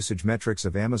into usage metrics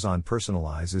of Amazon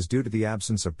Personalize is due to the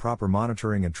absence of proper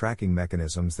monitoring and tracking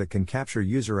mechanisms that can capture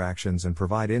user actions and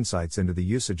provide insights into the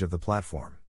usage of the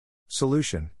platform.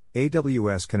 Solution: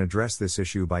 AWS can address this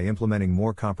issue by implementing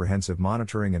more comprehensive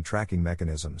monitoring and tracking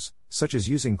mechanisms, such as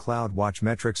using CloudWatch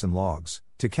metrics and logs,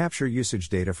 to capture usage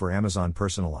data for Amazon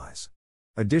Personalize.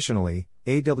 Additionally,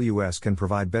 AWS can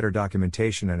provide better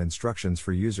documentation and instructions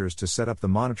for users to set up the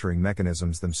monitoring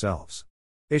mechanisms themselves.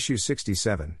 Issue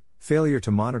 67. Failure to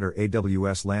monitor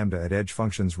AWS Lambda at Edge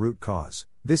functions root cause.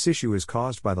 This issue is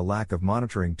caused by the lack of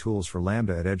monitoring tools for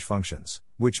Lambda at Edge functions,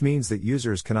 which means that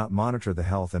users cannot monitor the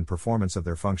health and performance of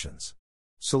their functions.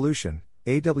 Solution: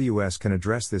 AWS can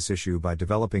address this issue by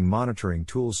developing monitoring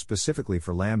tools specifically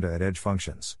for Lambda at Edge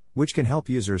functions, which can help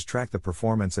users track the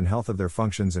performance and health of their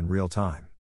functions in real time.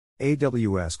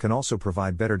 AWS can also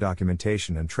provide better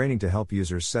documentation and training to help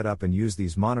users set up and use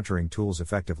these monitoring tools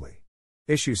effectively.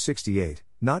 Issue 68.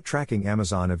 Not tracking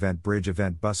Amazon Event Bridge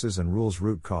event buses and rules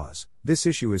root cause. This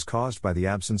issue is caused by the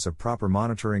absence of proper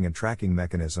monitoring and tracking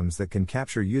mechanisms that can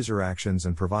capture user actions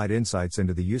and provide insights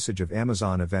into the usage of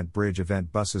Amazon Event Bridge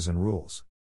event buses and rules.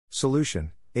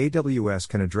 Solution: AWS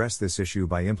can address this issue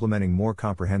by implementing more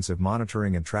comprehensive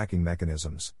monitoring and tracking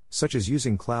mechanisms, such as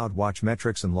using CloudWatch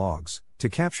metrics and logs, to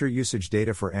capture usage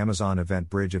data for Amazon Event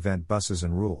Bridge event buses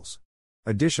and rules.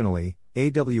 Additionally,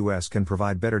 AWS can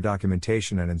provide better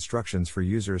documentation and instructions for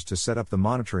users to set up the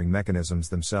monitoring mechanisms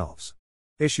themselves.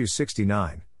 Issue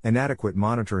 69. Inadequate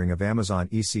monitoring of Amazon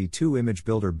EC2 image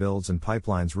builder builds and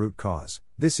pipelines root cause.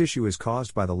 This issue is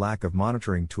caused by the lack of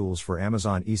monitoring tools for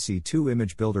Amazon EC2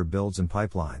 image builder builds and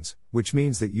pipelines, which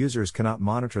means that users cannot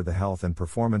monitor the health and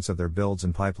performance of their builds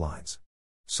and pipelines.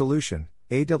 Solution: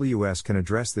 AWS can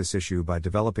address this issue by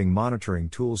developing monitoring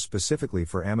tools specifically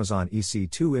for Amazon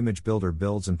EC2 image builder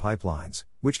builds and pipelines,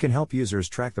 which can help users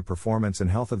track the performance and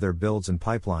health of their builds and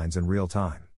pipelines in real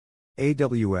time.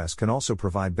 AWS can also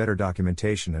provide better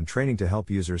documentation and training to help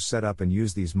users set up and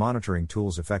use these monitoring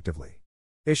tools effectively.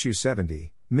 Issue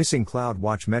 70. Missing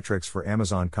CloudWatch metrics for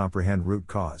Amazon Comprehend root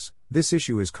cause. This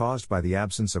issue is caused by the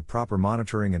absence of proper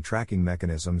monitoring and tracking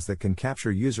mechanisms that can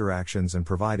capture user actions and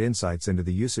provide insights into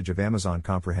the usage of Amazon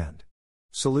Comprehend.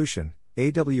 Solution: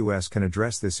 AWS can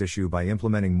address this issue by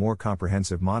implementing more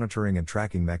comprehensive monitoring and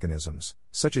tracking mechanisms,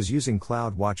 such as using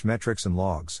CloudWatch metrics and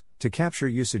logs, to capture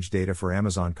usage data for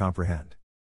Amazon Comprehend.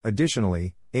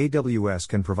 Additionally, AWS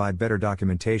can provide better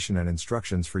documentation and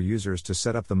instructions for users to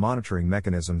set up the monitoring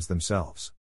mechanisms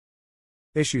themselves.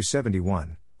 Issue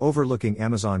 71. Overlooking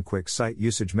Amazon Quick Site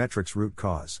usage metrics root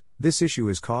cause. This issue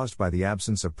is caused by the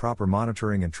absence of proper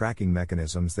monitoring and tracking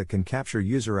mechanisms that can capture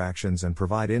user actions and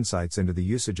provide insights into the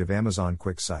usage of Amazon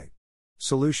Quick Site.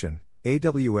 Solution: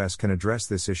 AWS can address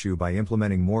this issue by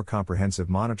implementing more comprehensive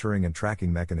monitoring and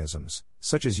tracking mechanisms,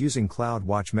 such as using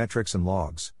CloudWatch metrics and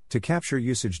logs, to capture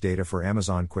usage data for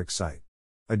Amazon QuickSight.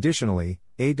 Additionally,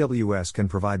 AWS can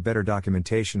provide better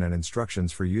documentation and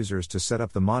instructions for users to set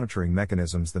up the monitoring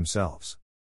mechanisms themselves.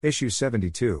 Issue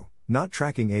 72. Not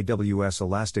tracking AWS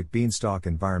Elastic Beanstalk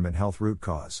Environment Health root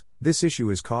cause. This issue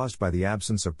is caused by the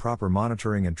absence of proper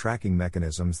monitoring and tracking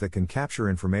mechanisms that can capture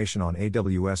information on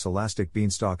AWS Elastic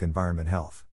Beanstalk Environment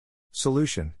Health.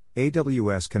 Solution: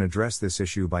 AWS can address this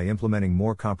issue by implementing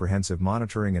more comprehensive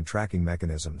monitoring and tracking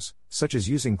mechanisms, such as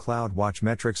using CloudWatch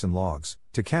metrics and logs,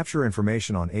 to capture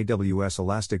information on AWS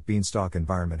Elastic Beanstalk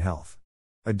Environment Health.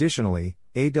 Additionally,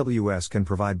 AWS can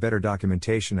provide better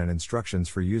documentation and instructions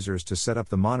for users to set up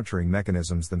the monitoring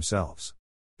mechanisms themselves.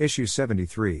 Issue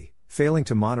 73. Failing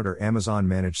to monitor Amazon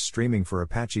Managed Streaming for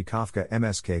Apache Kafka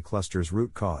MSK clusters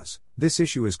root cause. This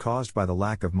issue is caused by the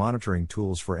lack of monitoring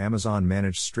tools for Amazon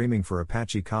Managed Streaming for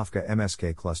Apache Kafka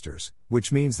MSK clusters,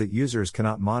 which means that users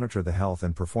cannot monitor the health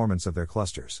and performance of their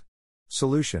clusters.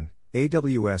 Solution: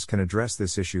 AWS can address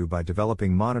this issue by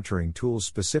developing monitoring tools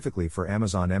specifically for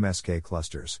Amazon MSK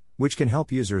clusters, which can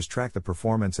help users track the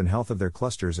performance and health of their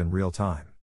clusters in real time.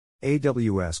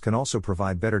 AWS can also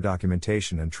provide better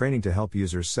documentation and training to help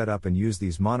users set up and use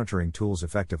these monitoring tools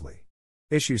effectively.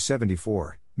 Issue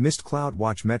 74. Missed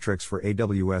CloudWatch metrics for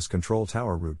AWS Control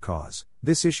Tower root cause.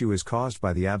 This issue is caused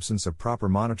by the absence of proper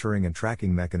monitoring and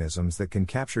tracking mechanisms that can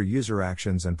capture user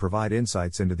actions and provide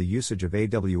insights into the usage of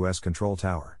AWS Control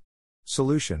Tower.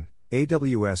 Solution: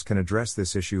 AWS can address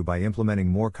this issue by implementing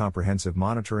more comprehensive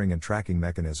monitoring and tracking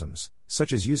mechanisms,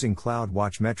 such as using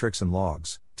CloudWatch metrics and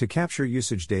logs, to capture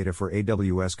usage data for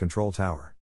AWS Control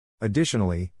Tower.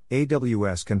 Additionally,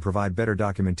 AWS can provide better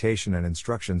documentation and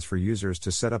instructions for users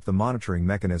to set up the monitoring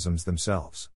mechanisms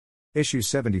themselves. Issue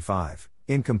 75.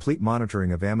 Incomplete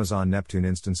monitoring of Amazon Neptune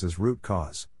instances root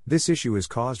cause. This issue is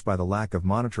caused by the lack of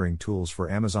monitoring tools for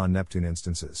Amazon Neptune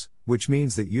instances, which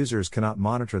means that users cannot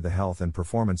monitor the health and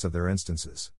performance of their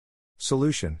instances.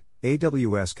 Solution: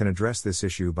 AWS can address this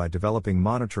issue by developing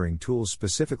monitoring tools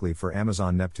specifically for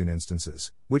Amazon Neptune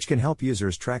instances, which can help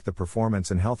users track the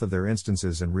performance and health of their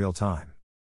instances in real time.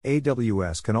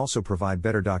 AWS can also provide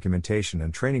better documentation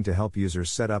and training to help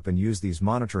users set up and use these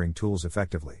monitoring tools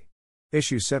effectively.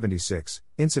 Issue 76.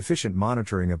 Insufficient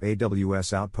monitoring of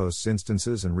AWS Outposts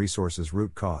instances and resources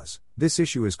root cause. This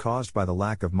issue is caused by the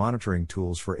lack of monitoring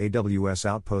tools for AWS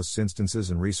Outposts instances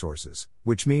and resources,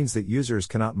 which means that users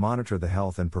cannot monitor the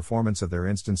health and performance of their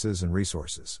instances and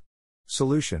resources.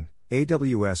 Solution: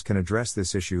 AWS can address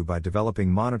this issue by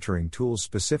developing monitoring tools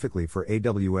specifically for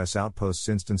AWS Outposts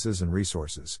instances and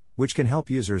resources, which can help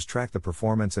users track the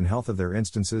performance and health of their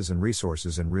instances and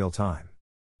resources in real time.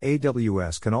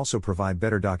 AWS can also provide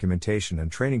better documentation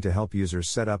and training to help users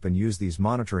set up and use these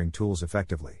monitoring tools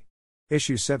effectively.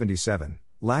 Issue 77.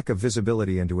 Lack of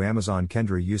visibility into Amazon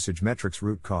Kendra usage metrics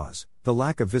root cause. The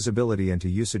lack of visibility into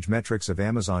usage metrics of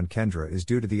Amazon Kendra is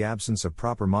due to the absence of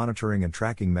proper monitoring and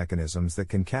tracking mechanisms that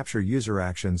can capture user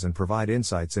actions and provide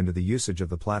insights into the usage of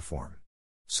the platform.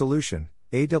 Solution: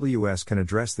 AWS can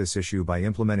address this issue by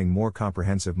implementing more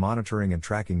comprehensive monitoring and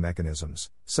tracking mechanisms,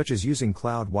 such as using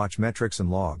CloudWatch metrics and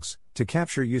logs, to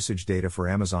capture usage data for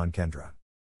Amazon Kendra.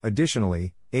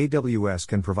 Additionally, AWS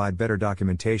can provide better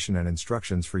documentation and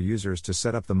instructions for users to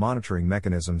set up the monitoring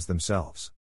mechanisms themselves.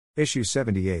 Issue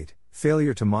 78.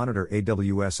 Failure to monitor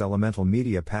AWS Elemental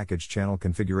Media Package Channel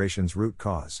Configurations root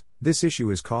cause. This issue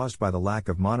is caused by the lack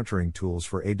of monitoring tools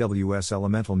for AWS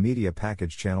Elemental Media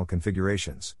Package Channel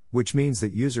Configurations, which means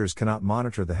that users cannot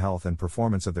monitor the health and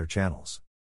performance of their channels.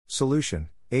 Solution: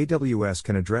 AWS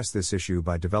can address this issue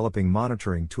by developing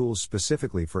monitoring tools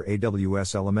specifically for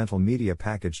AWS Elemental Media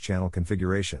Package Channel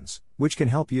Configurations, which can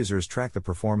help users track the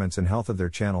performance and health of their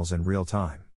channels in real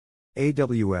time.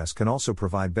 AWS can also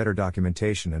provide better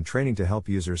documentation and training to help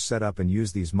users set up and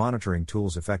use these monitoring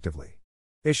tools effectively.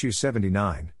 Issue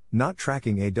 79. Not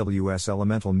tracking AWS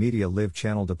Elemental Media Live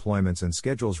channel deployments and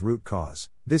schedules root cause.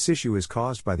 This issue is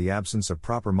caused by the absence of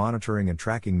proper monitoring and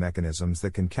tracking mechanisms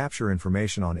that can capture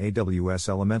information on AWS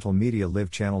Elemental Media Live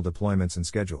channel deployments and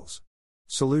schedules.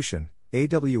 Solution: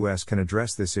 AWS can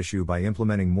address this issue by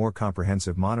implementing more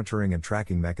comprehensive monitoring and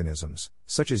tracking mechanisms,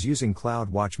 such as using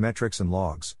CloudWatch metrics and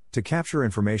logs, to capture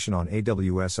information on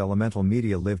AWS Elemental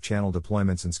Media Live channel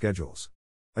deployments and schedules.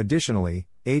 Additionally,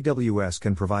 AWS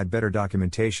can provide better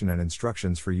documentation and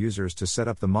instructions for users to set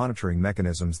up the monitoring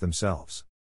mechanisms themselves.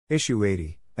 Issue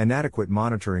 80. Inadequate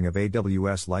monitoring of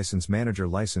AWS License Manager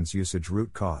license usage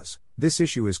root cause. This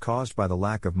issue is caused by the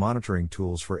lack of monitoring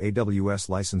tools for AWS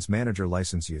License Manager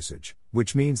license usage,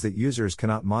 which means that users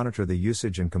cannot monitor the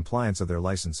usage and compliance of their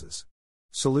licenses.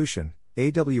 Solution: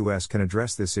 AWS can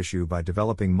address this issue by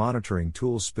developing monitoring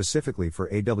tools specifically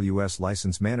for AWS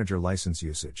License Manager license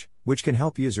usage, which can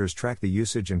help users track the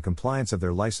usage and compliance of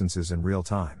their licenses in real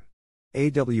time.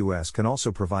 AWS can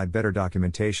also provide better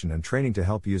documentation and training to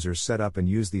help users set up and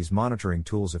use these monitoring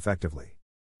tools effectively.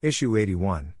 Issue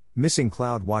 81. Missing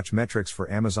CloudWatch metrics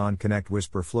for Amazon Connect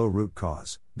Whisper Flow root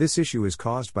cause. This issue is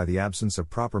caused by the absence of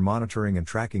proper monitoring and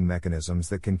tracking mechanisms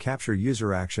that can capture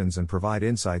user actions and provide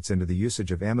insights into the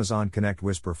usage of Amazon Connect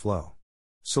Whisper Flow.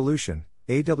 Solution: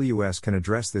 AWS can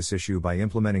address this issue by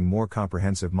implementing more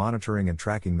comprehensive monitoring and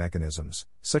tracking mechanisms,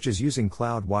 such as using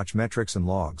CloudWatch metrics and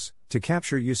logs, to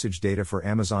capture usage data for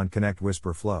Amazon Connect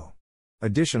Whisper Flow.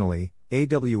 Additionally,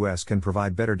 AWS can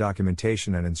provide better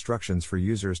documentation and instructions for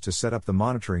users to set up the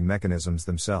monitoring mechanisms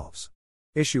themselves.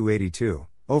 Issue 82.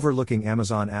 Overlooking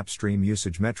Amazon AppStream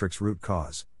usage metrics root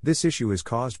cause. This issue is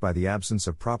caused by the absence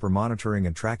of proper monitoring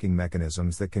and tracking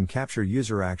mechanisms that can capture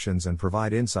user actions and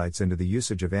provide insights into the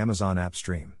usage of Amazon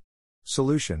AppStream.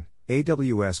 Solution: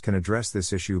 AWS can address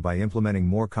this issue by implementing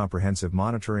more comprehensive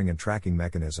monitoring and tracking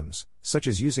mechanisms, such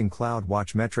as using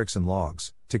CloudWatch metrics and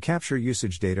logs, to capture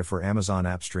usage data for Amazon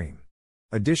AppStream.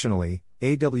 Additionally,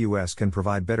 AWS can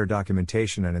provide better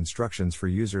documentation and instructions for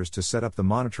users to set up the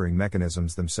monitoring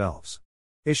mechanisms themselves.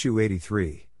 Issue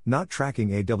 83. Not tracking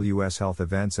AWS health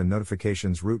events and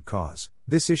notifications root cause.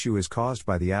 This issue is caused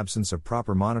by the absence of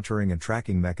proper monitoring and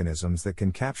tracking mechanisms that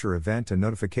can capture event and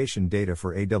notification data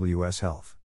for AWS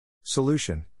health.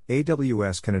 Solution: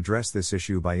 AWS can address this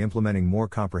issue by implementing more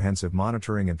comprehensive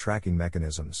monitoring and tracking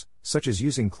mechanisms, such as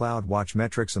using CloudWatch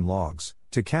metrics and logs,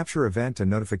 to capture event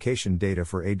and notification data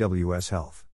for AWS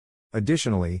health.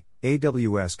 Additionally,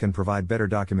 AWS can provide better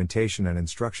documentation and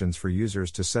instructions for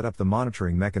users to set up the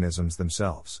monitoring mechanisms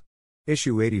themselves.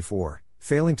 Issue 84.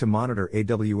 Failing to monitor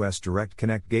AWS Direct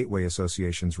Connect Gateway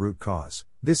Associations root cause.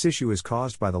 This issue is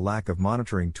caused by the lack of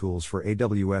monitoring tools for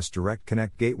AWS Direct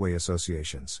Connect Gateway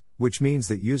Associations, which means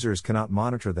that users cannot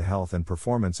monitor the health and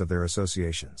performance of their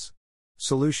associations.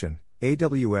 Solution: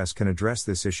 AWS can address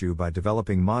this issue by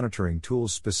developing monitoring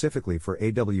tools specifically for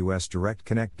AWS Direct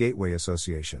Connect Gateway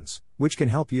Associations, which can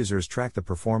help users track the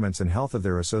performance and health of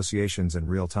their associations in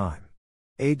real time.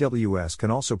 AWS can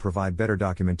also provide better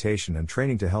documentation and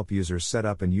training to help users set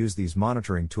up and use these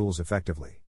monitoring tools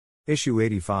effectively. Issue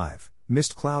 85.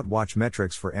 Missed CloudWatch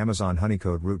metrics for Amazon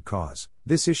Honeycode root cause.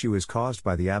 This issue is caused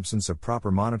by the absence of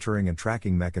proper monitoring and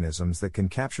tracking mechanisms that can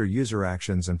capture user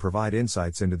actions and provide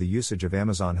insights into the usage of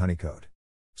Amazon Honeycode.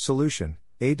 Solution: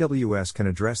 AWS can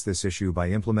address this issue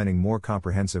by implementing more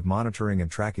comprehensive monitoring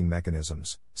and tracking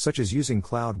mechanisms, such as using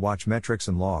CloudWatch metrics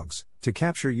and logs, to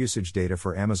capture usage data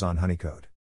for Amazon Honeycode.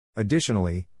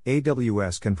 Additionally,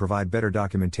 AWS can provide better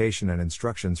documentation and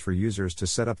instructions for users to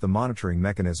set up the monitoring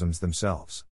mechanisms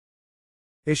themselves.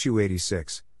 Issue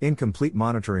 86. Incomplete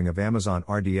monitoring of Amazon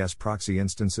RDS proxy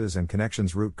instances and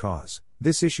connections root cause.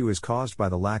 This issue is caused by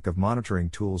the lack of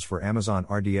monitoring tools for Amazon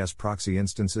RDS proxy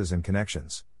instances and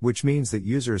connections, which means that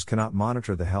users cannot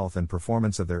monitor the health and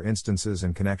performance of their instances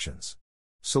and connections.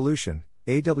 Solution: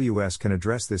 AWS can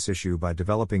address this issue by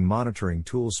developing monitoring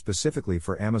tools specifically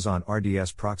for Amazon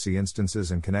RDS proxy instances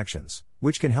and connections,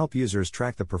 which can help users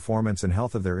track the performance and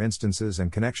health of their instances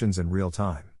and connections in real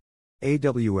time.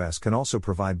 AWS can also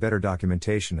provide better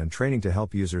documentation and training to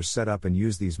help users set up and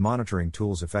use these monitoring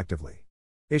tools effectively.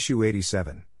 Issue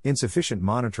 87. Insufficient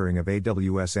monitoring of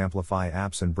AWS Amplify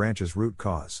apps and branches root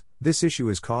cause. This issue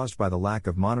is caused by the lack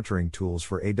of monitoring tools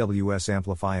for AWS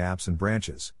Amplify apps and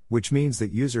branches, which means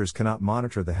that users cannot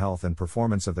monitor the health and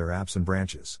performance of their apps and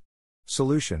branches.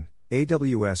 Solution: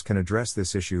 AWS can address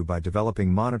this issue by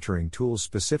developing monitoring tools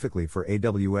specifically for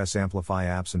AWS Amplify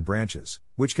apps and branches,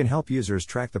 which can help users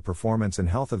track the performance and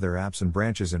health of their apps and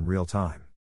branches in real time.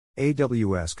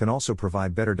 AWS can also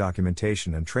provide better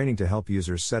documentation and training to help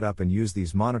users set up and use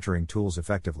these monitoring tools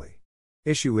effectively.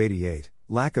 Issue 88.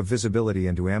 Lack of visibility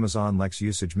into Amazon Lex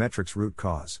usage metrics root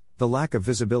cause. The lack of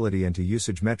visibility into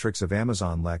usage metrics of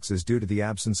Amazon Lex is due to the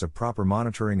absence of proper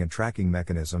monitoring and tracking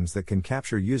mechanisms that can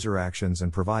capture user actions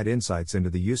and provide insights into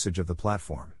the usage of the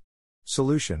platform.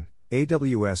 Solution: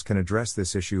 AWS can address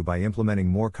this issue by implementing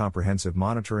more comprehensive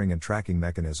monitoring and tracking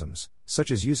mechanisms,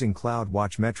 such as using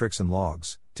CloudWatch metrics and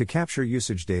logs, to capture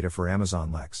usage data for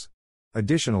Amazon Lex.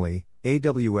 Additionally,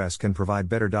 AWS can provide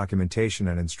better documentation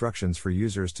and instructions for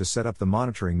users to set up the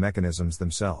monitoring mechanisms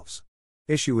themselves.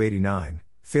 Issue 89.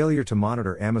 Failure to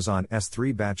monitor Amazon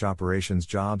S3 batch operations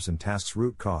jobs and tasks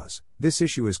root cause. This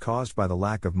issue is caused by the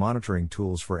lack of monitoring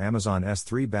tools for Amazon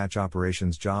S3 batch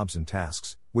operations jobs and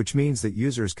tasks, which means that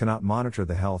users cannot monitor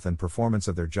the health and performance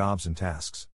of their jobs and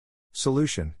tasks.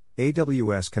 Solution: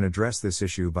 AWS can address this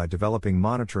issue by developing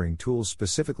monitoring tools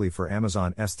specifically for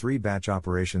Amazon S3 batch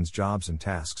operations jobs and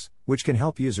tasks, which can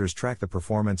help users track the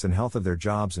performance and health of their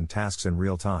jobs and tasks in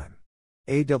real time.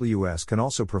 AWS can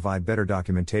also provide better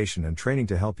documentation and training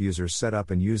to help users set up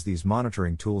and use these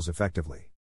monitoring tools effectively.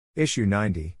 Issue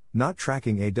 90, Not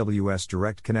tracking AWS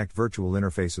Direct Connect virtual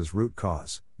interfaces root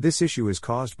cause. This issue is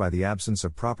caused by the absence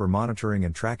of proper monitoring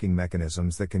and tracking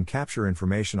mechanisms that can capture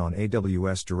information on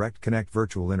AWS Direct Connect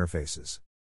virtual interfaces.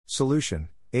 Solution: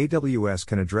 AWS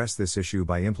can address this issue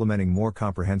by implementing more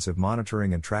comprehensive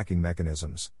monitoring and tracking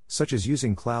mechanisms, such as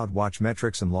using CloudWatch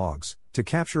metrics and logs, to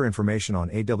capture information on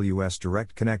AWS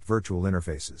Direct Connect virtual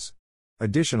interfaces.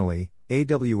 Additionally,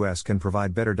 AWS can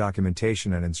provide better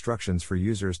documentation and instructions for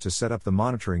users to set up the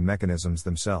monitoring mechanisms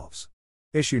themselves.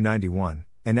 Issue 91,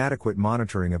 Inadequate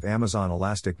monitoring of Amazon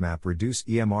Elastic Map Reduce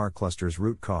EMR clusters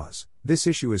root cause. This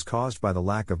issue is caused by the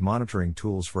lack of monitoring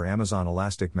tools for Amazon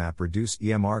Elastic Map Reduce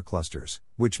EMR clusters,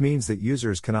 which means that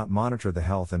users cannot monitor the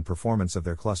health and performance of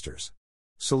their clusters.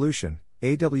 Solution: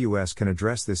 AWS can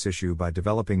address this issue by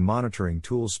developing monitoring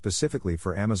tools specifically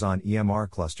for Amazon EMR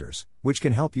clusters, which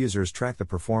can help users track the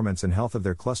performance and health of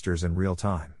their clusters in real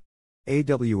time.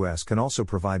 AWS can also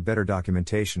provide better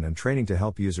documentation and training to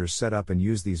help users set up and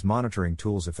use these monitoring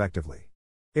tools effectively.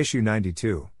 Issue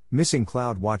 92, Missing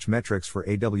CloudWatch metrics for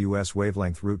AWS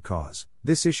wavelength root cause.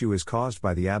 This issue is caused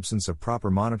by the absence of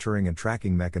proper monitoring and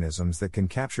tracking mechanisms that can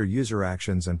capture user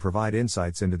actions and provide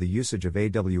insights into the usage of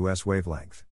AWS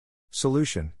wavelength.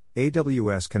 Solution: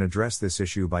 AWS can address this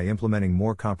issue by implementing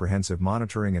more comprehensive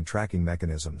monitoring and tracking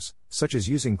mechanisms, such as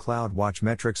using CloudWatch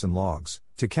metrics and logs,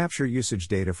 to capture usage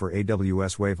data for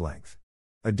AWS wavelength.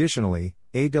 Additionally,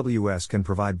 AWS can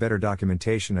provide better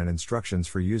documentation and instructions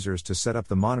for users to set up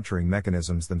the monitoring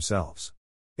mechanisms themselves.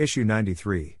 Issue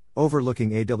 93,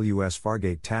 Overlooking AWS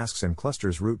Fargate tasks and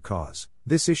clusters root cause.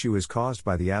 This issue is caused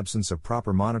by the absence of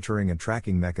proper monitoring and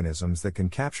tracking mechanisms that can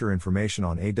capture information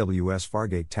on AWS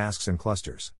Fargate tasks and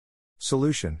clusters.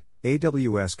 Solution: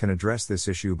 AWS can address this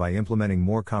issue by implementing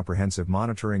more comprehensive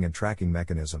monitoring and tracking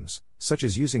mechanisms, such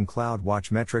as using CloudWatch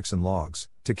metrics and logs,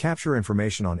 to capture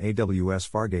information on AWS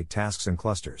Fargate tasks and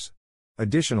clusters.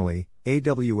 Additionally,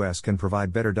 AWS can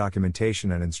provide better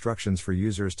documentation and instructions for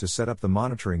users to set up the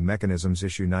monitoring mechanisms.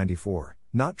 Issue 94,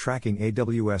 Not tracking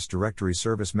AWS Directory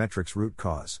Service metrics root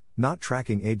cause. Not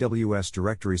tracking AWS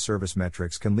Directory Service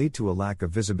metrics can lead to a lack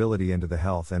of visibility into the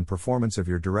health and performance of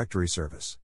your directory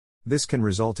service. This can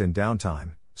result in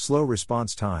downtime, slow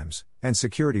response times, and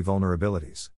security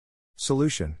vulnerabilities.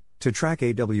 Solution: to track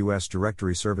AWS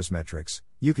Directory Service metrics,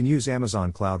 you can use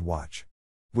Amazon CloudWatch.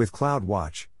 With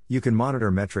CloudWatch, you can monitor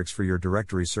metrics for your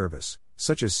directory service,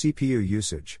 such as CPU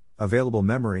usage, available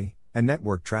memory, and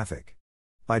network traffic.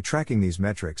 By tracking these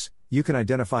metrics, you can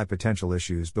identify potential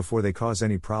issues before they cause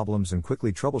any problems and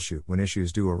quickly troubleshoot when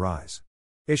issues do arise.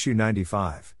 Issue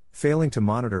 95, Failing to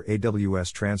monitor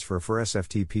AWS transfer for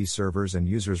SFTP servers and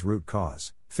users root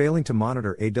cause. Failing to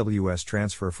monitor AWS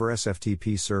transfer for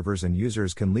SFTP servers and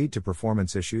users can lead to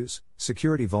performance issues,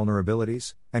 security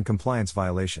vulnerabilities, and compliance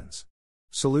violations.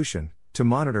 Solution: to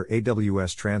monitor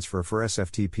AWS transfer for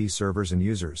SFTP servers and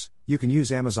users, you can use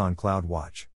Amazon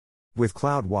CloudWatch. With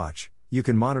CloudWatch, you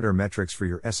can monitor metrics for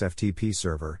your SFTP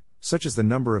server, such as the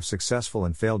number of successful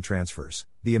and failed transfers,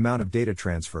 the amount of data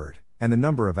transferred, and the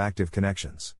number of active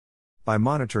connections. By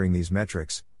monitoring these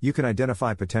metrics, you can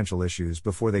identify potential issues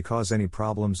before they cause any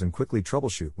problems and quickly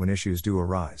troubleshoot when issues do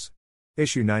arise.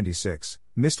 Issue 96,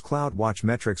 Missed CloudWatch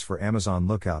metrics for Amazon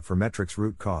Lookout for metrics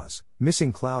root cause.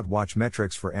 Missing CloudWatch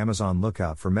metrics for Amazon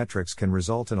Lookout for metrics can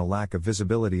result in a lack of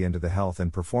visibility into the health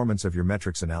and performance of your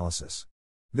metrics analysis.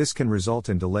 This can result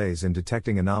in delays in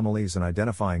detecting anomalies and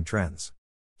identifying trends.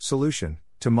 Solution: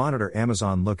 to monitor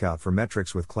Amazon Lookout for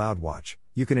metrics with CloudWatch,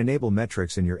 you can enable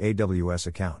metrics in your AWS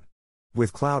account.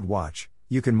 With CloudWatch,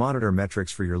 you can monitor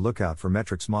metrics for your Lookout for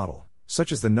metrics model,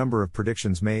 such as the number of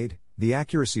predictions made, the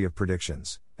accuracy of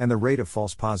predictions, and the rate of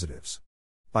false positives.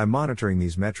 By monitoring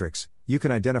these metrics, you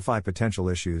can identify potential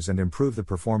issues and improve the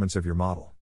performance of your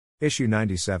model. Issue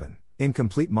 97,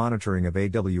 Incomplete monitoring of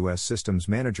AWS Systems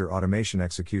Manager automation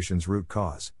executions root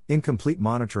cause. Incomplete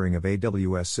monitoring of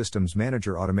AWS Systems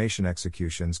Manager automation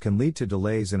executions can lead to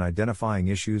delays in identifying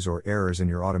issues or errors in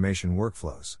your automation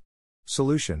workflows.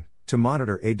 Solution: to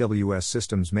monitor AWS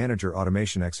Systems Manager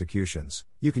automation executions,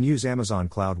 you can use Amazon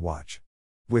CloudWatch.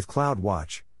 With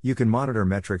CloudWatch, you can monitor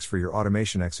metrics for your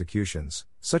automation executions,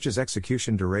 such as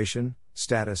execution duration,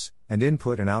 status, and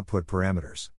input and output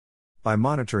parameters. By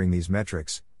monitoring these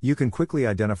metrics, you can quickly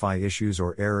identify issues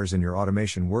or errors in your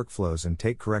automation workflows and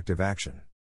take corrective action.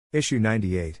 Issue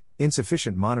 98,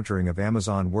 Insufficient Monitoring of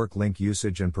Amazon Work Link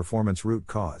Usage and Performance Root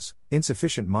Cause.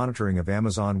 Insufficient monitoring of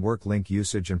Amazon Work Link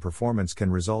usage and performance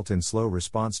can result in slow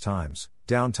response times,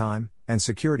 downtime, and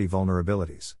security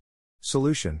vulnerabilities.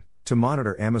 Solution: to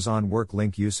monitor Amazon Work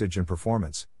Link usage and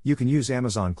performance, you can use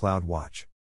Amazon CloudWatch.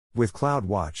 With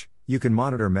CloudWatch, you can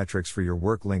monitor metrics for your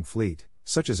Work Link fleet,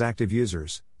 such as active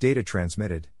users, data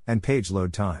transmitted, and page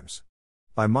load times.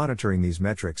 By monitoring these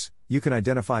metrics, you can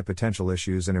identify potential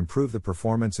issues and improve the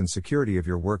performance and security of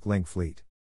your Work Link fleet.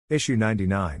 Issue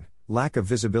 99, Lack of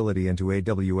visibility into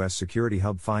AWS Security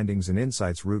Hub findings and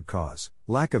insights. Root cause: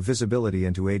 lack of visibility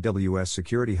into AWS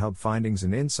Security Hub findings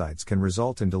and insights can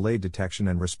result in delayed detection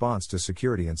and response to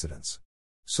security incidents.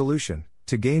 Solution: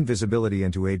 to gain visibility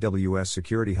into AWS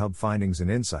Security Hub findings and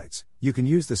insights, you can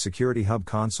use the Security Hub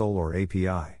Console or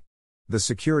API. The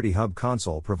Security Hub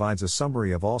Console provides a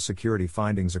summary of all security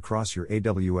findings across your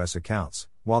AWS accounts,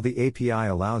 while the API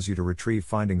allows you to retrieve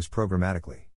findings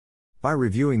programmatically. By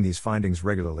reviewing these findings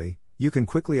regularly, you can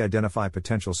quickly identify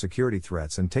potential security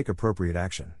threats and take appropriate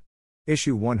action.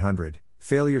 Issue 100,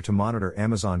 Failure to monitor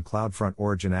Amazon CloudFront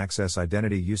Origin Access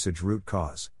Identity Usage. Root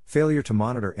cause: failure to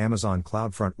monitor Amazon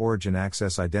CloudFront Origin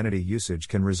Access Identity usage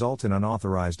can result in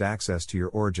unauthorized access to your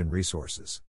Origin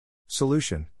resources.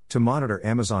 Solution: to monitor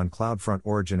Amazon CloudFront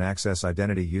Origin Access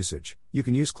Identity usage, you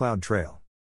can use CloudTrail.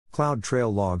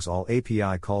 CloudTrail logs all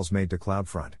API calls made to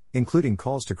CloudFront, including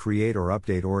calls to create or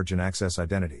update Origin Access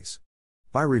identities.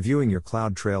 By reviewing your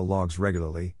CloudTrail logs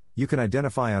regularly, you can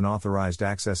identify unauthorized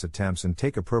access attempts and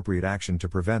take appropriate action to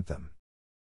prevent them.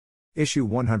 Issue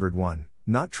 101,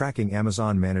 Not tracking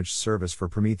Amazon Managed Service for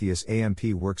Prometheus AMP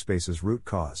Workspaces. Root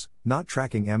cause: not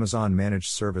tracking Amazon Managed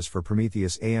Service for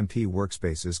Prometheus AMP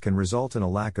Workspaces can result in a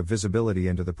lack of visibility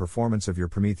into the performance of your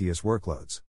Prometheus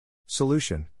workloads.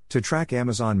 Solution: to track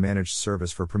Amazon Managed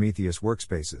Service for Prometheus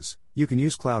Workspaces, you can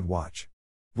use CloudWatch.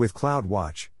 With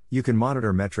CloudWatch, you can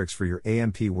monitor metrics for your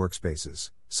AMP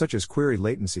workspaces, such as query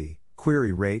latency,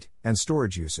 query rate, and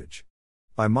storage usage.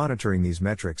 By monitoring these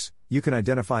metrics, you can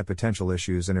identify potential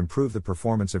issues and improve the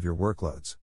performance of your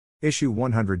workloads. Issue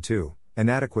 102,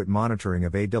 Inadequate monitoring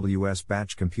of AWS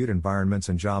batch compute environments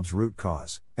and jobs. Root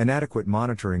cause: inadequate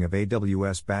monitoring of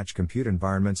AWS batch compute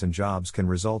environments and jobs can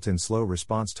result in slow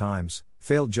response times,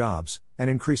 failed jobs, and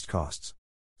increased costs.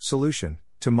 Solution: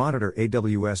 to monitor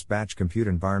AWS batch compute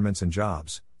environments and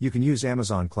jobs, you can use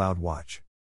Amazon CloudWatch.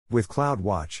 With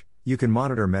CloudWatch, you can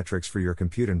monitor metrics for your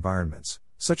compute environments,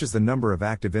 such as the number of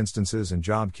active instances and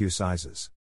job queue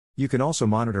sizes. You can also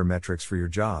monitor metrics for your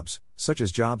jobs, such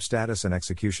as job status and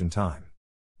execution time.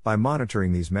 By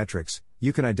monitoring these metrics,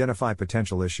 you can identify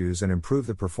potential issues and improve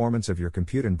the performance of your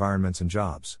compute environments and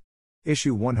jobs.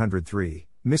 Issue 103,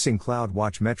 Missing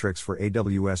CloudWatch metrics for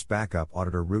AWS Backup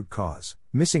Auditor. Root cause: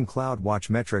 missing CloudWatch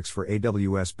metrics for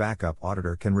AWS Backup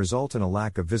Auditor can result in a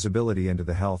lack of visibility into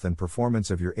the health and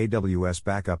performance of your AWS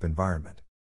backup environment.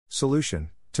 Solution: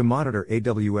 to monitor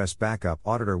AWS Backup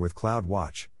Auditor with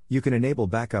CloudWatch, you can enable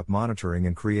backup monitoring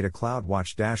and create a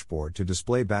CloudWatch dashboard to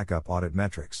display backup audit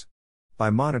metrics.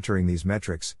 By monitoring these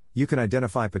metrics, you can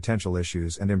identify potential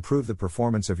issues and improve the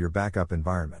performance of your backup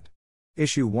environment.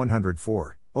 Issue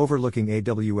 104, Overlooking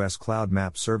AWS Cloud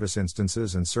Map Service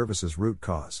Instances and Services. Root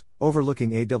cause: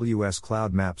 overlooking AWS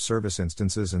Cloud Map Service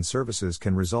Instances and Services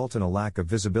can result in a lack of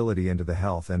visibility into the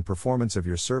health and performance of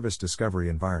your service discovery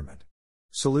environment.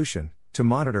 Solution: to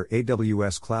monitor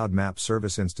AWS Cloud Map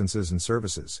Service Instances and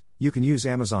Services, you can use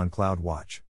Amazon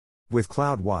CloudWatch. With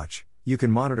CloudWatch, you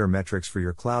can monitor metrics for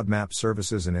your Cloud Map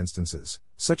services and instances,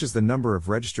 such as the number of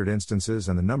registered instances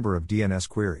and the number of DNS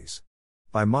queries.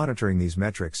 By monitoring these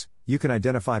metrics, you can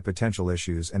identify potential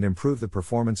issues and improve the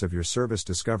performance of your service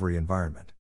discovery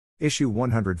environment. Issue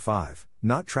 105,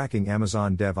 Not tracking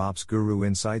Amazon DevOps Guru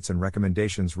Insights and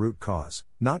Recommendations. Root cause: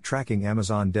 not tracking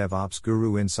Amazon DevOps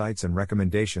Guru Insights and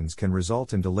Recommendations can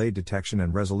result in delayed detection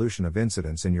and resolution of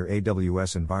incidents in your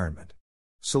AWS environment.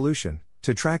 Solution: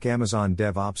 to track Amazon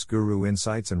DevOps Guru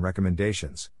Insights and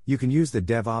Recommendations, you can use the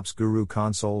DevOps Guru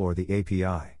Console or the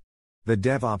API. The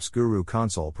DevOps Guru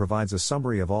Console provides a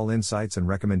summary of all insights and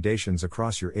recommendations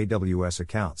across your AWS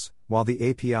accounts, while the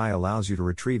API allows you to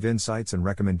retrieve insights and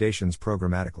recommendations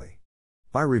programmatically.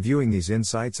 By reviewing these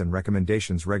insights and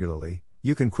recommendations regularly,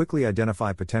 you can quickly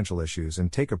identify potential issues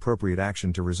and take appropriate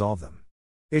action to resolve them.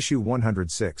 Issue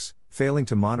 106, failing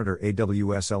to monitor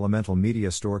AWS Elemental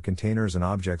Media Store containers and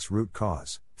objects. Root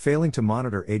cause: failing to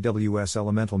monitor AWS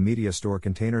Elemental Media Store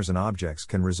containers and objects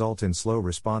can result in slow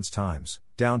response times,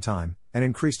 downtime, and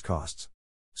increased costs.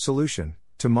 Solution: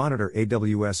 to monitor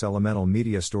AWS Elemental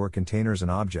Media Store containers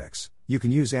and objects, you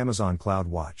can use Amazon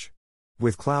CloudWatch.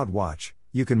 With CloudWatch,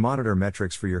 you can monitor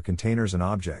metrics for your containers and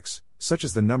objects, such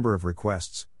as the number of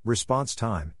requests, response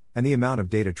time, and the amount of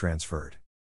data transferred.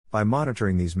 By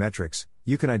monitoring these metrics,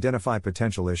 you can identify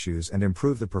potential issues and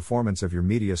improve the performance of your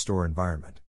media store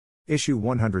environment. Issue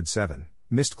 107: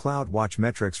 Missed CloudWatch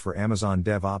metrics for Amazon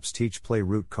DevOps Teach Play.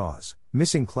 Root cause: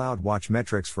 missing CloudWatch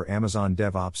metrics for Amazon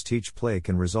DevOps Teach Play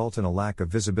can result in a lack of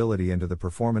visibility into the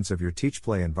performance of your Teach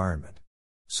Play environment.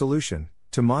 Solution: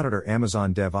 to monitor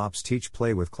Amazon DevOps Teach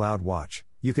Play with CloudWatch,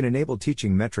 you can enable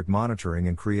teaching metric monitoring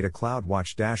and create a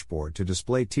CloudWatch dashboard to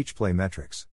display Teach Play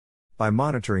metrics. By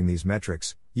monitoring these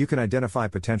metrics, you can identify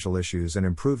potential issues and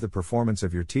improve the performance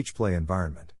of your Teach Play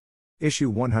environment. Issue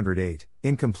 108: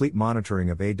 Incomplete monitoring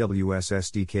of AWS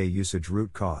SDK usage.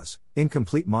 Root cause: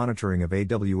 incomplete monitoring of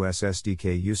AWS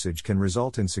SDK usage can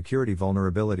result in security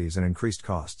vulnerabilities and increased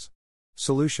costs.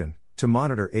 Solution: to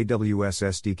monitor AWS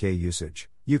SDK usage,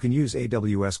 you can use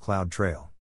AWS CloudTrail.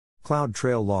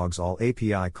 CloudTrail logs all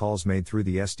API calls made through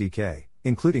the SDK,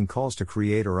 including calls to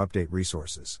create or update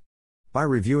resources. By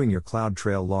reviewing your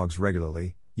CloudTrail logs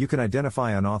regularly, you can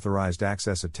identify unauthorized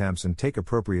access attempts and take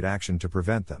appropriate action to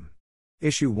prevent them.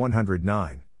 Issue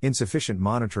 109: Insufficient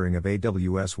monitoring of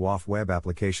AWS WAF Web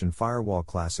Application Firewall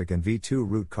Classic and V2.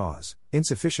 Root cause: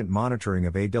 insufficient monitoring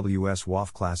of AWS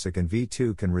WAF Classic and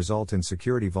V2 can result in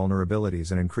security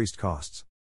vulnerabilities and increased costs.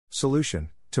 Solution: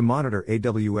 to monitor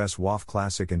AWS WAF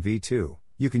Classic and V2,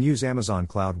 you can use Amazon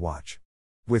CloudWatch.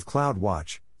 With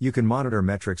CloudWatch, you can monitor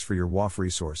metrics for your WAF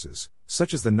resources,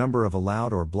 such as the number of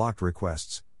allowed or blocked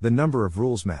requests, the number of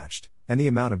rules matched, and the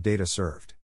amount of data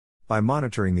served. By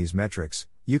monitoring these metrics,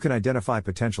 you can identify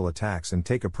potential attacks and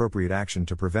take appropriate action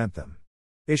to prevent them.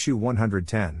 Issue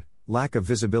 110: Lack of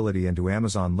visibility into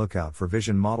Amazon Lookout for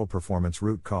Vision Model Performance.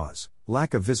 Root cause: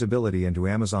 lack of visibility into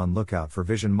Amazon Lookout for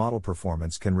Vision Model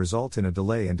Performance can result in a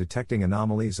delay in detecting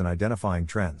anomalies and identifying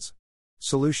trends.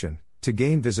 Solution: to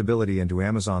gain visibility into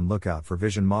Amazon Lookout for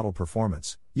Vision Model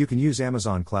Performance, you can use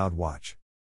Amazon CloudWatch.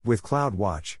 With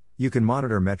CloudWatch, you can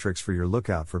monitor metrics for your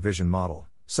Lookout for Vision model,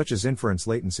 such as inference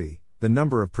latency, the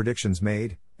number of predictions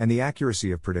made, and the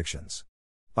accuracy of predictions.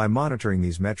 By monitoring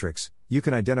these metrics, you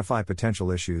can identify potential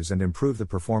issues and improve the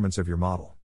performance of your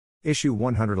model. Issue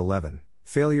 111: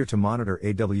 Failure to monitor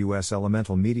AWS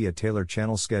Elemental Media Tailor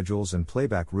Channel Schedules and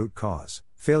Playback. Root cause: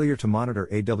 failure to monitor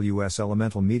AWS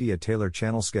Elemental Media Tailor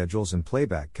Channel Schedules and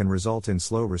Playback can result in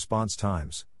slow response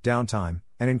times, downtime,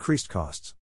 and increased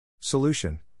costs.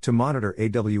 Solution: to monitor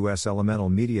AWS Elemental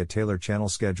Media Tailor Channel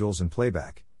Schedules and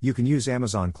Playback, you can use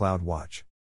Amazon CloudWatch.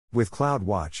 With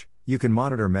CloudWatch, you can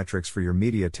monitor metrics for your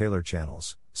media tailor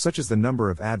channels, such as the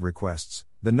number of ad requests,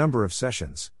 the number of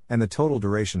sessions, and the total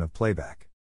duration of playback.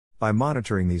 By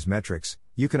monitoring these metrics,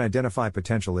 you can identify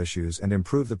potential issues and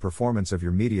improve the performance of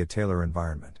your media tailor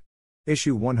environment.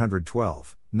 Issue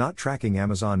 112: Not tracking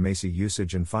Amazon Macie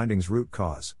usage and findings. Root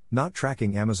cause: not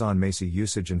tracking Amazon Macie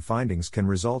usage and findings can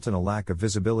result in a lack of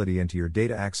visibility into your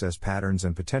data access patterns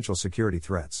and potential security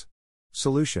threats.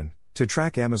 Solution: to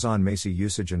track Amazon Macie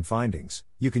usage and findings,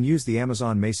 you can use the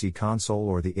Amazon Macie Console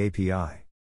or the API.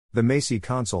 The Macie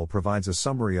Console provides a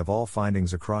summary of all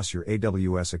findings across your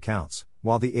AWS accounts,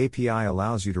 while the API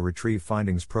allows you to retrieve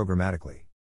findings programmatically.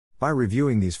 By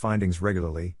reviewing these findings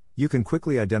regularly, you can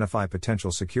quickly identify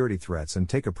potential security threats and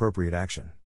take appropriate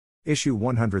action. Issue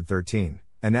 113: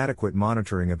 Inadequate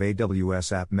monitoring of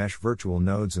AWS App Mesh Virtual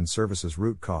Nodes and Services.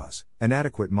 Root cause: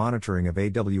 inadequate monitoring of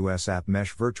AWS App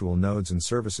Mesh Virtual Nodes and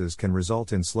Services can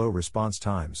result in slow response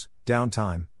times,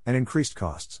 downtime, and increased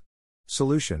costs.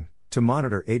 Solution: to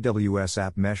monitor AWS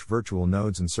App Mesh Virtual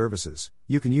Nodes and Services,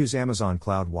 you can use Amazon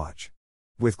CloudWatch.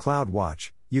 With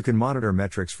CloudWatch, you can monitor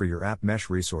metrics for your App Mesh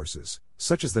resources,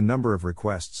 such as the number of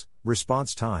requests,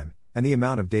 response time, and the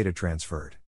amount of data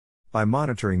transferred. By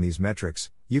monitoring these metrics,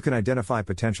 you can identify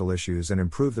potential issues and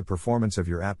improve the performance of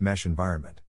your App Mesh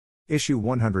environment. Issue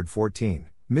 114: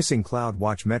 Missing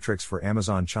CloudWatch metrics for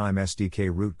Amazon Chime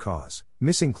SDK. Root cause: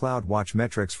 missing CloudWatch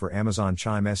metrics for Amazon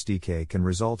Chime SDK can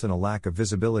result in a lack of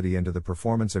visibility into the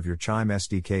performance of your Chime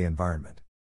SDK environment.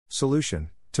 Solution: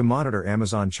 to monitor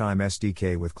Amazon Chime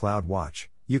SDK with CloudWatch,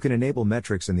 you can enable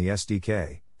metrics in the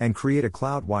SDK, and create a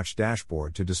CloudWatch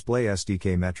dashboard to display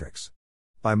SDK metrics.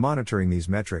 By monitoring these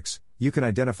metrics, you can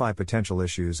identify potential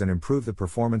issues and improve the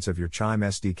performance of your Chime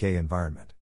SDK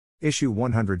environment. Issue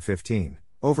 115: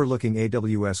 Overlooking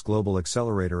AWS Global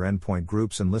Accelerator Endpoint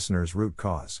Groups and Listeners Root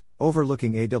Cause.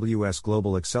 Overlooking AWS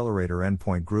Global Accelerator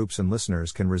Endpoint Groups and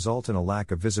Listeners can result in a lack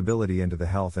of visibility into the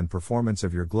health and performance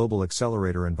of your global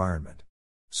accelerator environment.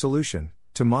 Solution: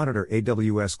 to monitor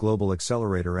AWS Global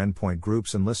Accelerator Endpoint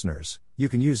Groups and Listeners, you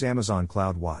can use Amazon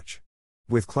CloudWatch.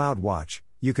 With CloudWatch,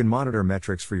 you can monitor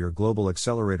metrics for your global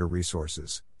accelerator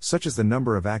resources, such as the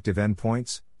number of active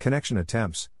endpoints, connection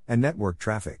attempts, and network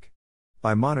traffic.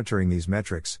 By monitoring these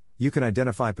metrics, you can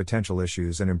identify potential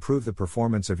issues and improve the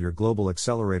performance of your global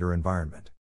accelerator environment.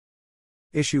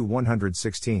 Issue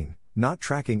 116: Not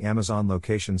tracking Amazon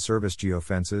Location Service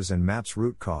geofences and maps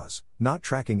root cause. Not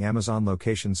tracking Amazon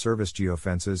Location Service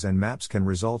geofences and maps can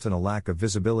result in a lack of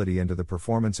visibility into the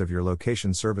performance of your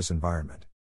location service environment.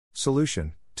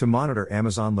 Solution: to monitor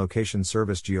Amazon Location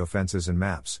Service geofences and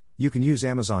maps, you can use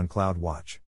Amazon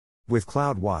CloudWatch. With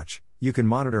CloudWatch, you can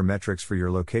monitor metrics for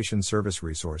your location service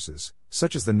resources,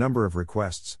 such as the number of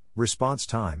requests, response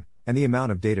time, and the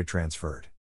amount of data transferred.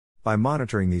 By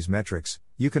monitoring these metrics,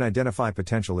 you can identify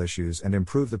potential issues and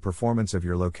improve the performance of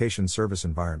your location service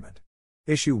environment.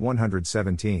 Issue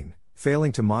 117: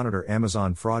 Failing to monitor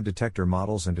Amazon fraud detector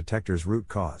models and detectors root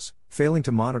cause. Failing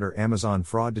to monitor Amazon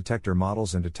fraud detector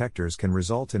models and detectors can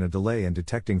result in a delay in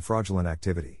detecting fraudulent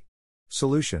activity.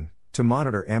 Solution: to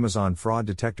monitor Amazon fraud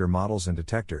detector models and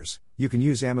detectors, you can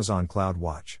use Amazon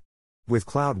CloudWatch. With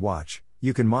CloudWatch,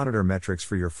 you can monitor metrics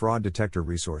for your fraud detector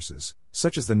resources,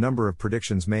 such as the number of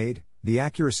predictions made, the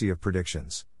accuracy of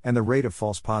predictions, and the rate of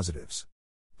false positives.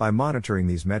 By monitoring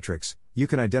these metrics, you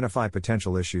can identify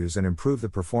potential issues and improve the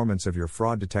performance of your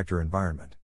fraud detector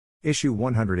environment. Issue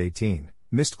 118: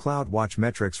 Missed CloudWatch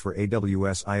metrics for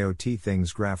AWS IoT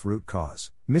Things Graph root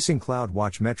cause. Missing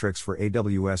CloudWatch metrics for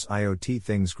AWS IoT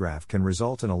Things Graph can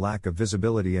result in a lack of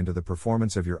visibility into the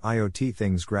performance of your IoT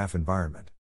Things Graph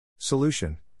environment.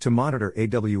 Solution: to monitor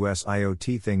AWS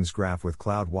IoT Things Graph with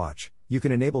CloudWatch, you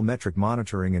can enable metric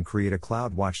monitoring and create a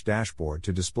CloudWatch dashboard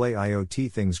to display IoT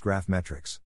Things Graph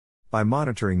metrics. By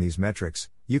monitoring these metrics,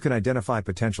 you can identify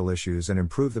potential issues and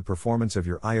improve the performance of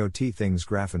your IoT Things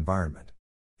Graph environment.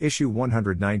 Issue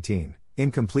 119: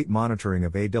 Incomplete monitoring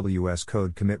of AWS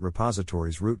Code Commit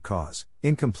Repositories root cause.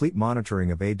 Incomplete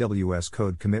monitoring of AWS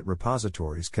Code Commit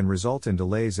Repositories can result in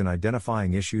delays in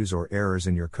identifying issues or errors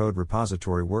in your code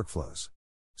repository workflows.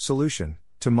 Solution: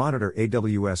 to monitor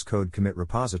AWS Code Commit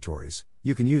Repositories,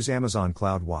 you can use Amazon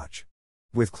CloudWatch.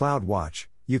 With CloudWatch,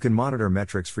 you can monitor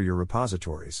metrics for your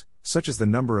repositories, such as the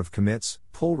number of commits,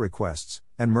 pull requests,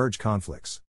 and merge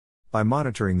conflicts. By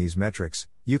monitoring these metrics,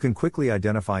 you can quickly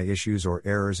identify issues or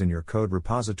errors in your code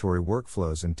repository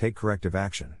workflows and take corrective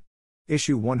action.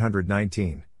 Issue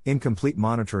 119: Incomplete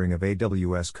monitoring of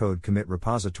AWS Code Commit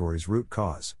Repositories root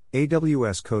cause.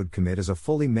 AWS Code Commit is a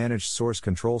fully managed source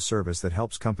control service that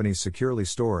helps companies securely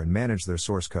store and manage their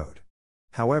source code.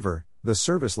 However, the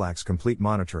service lacks complete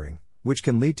monitoring, which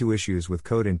can lead to issues with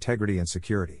code integrity and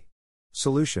security.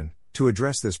 Solution: to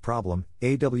address this problem,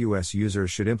 AWS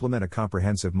users should implement a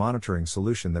comprehensive monitoring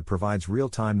solution that provides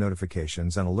real-time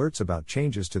notifications and alerts about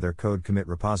changes to their code commit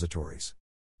repositories.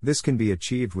 This can be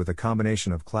achieved with a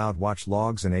combination of CloudWatch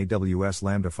logs and AWS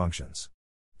Lambda functions.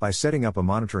 By setting up a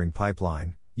monitoring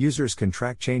pipeline, users can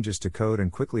track changes to code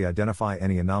and quickly identify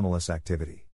any anomalous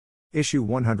activity. Issue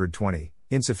 120: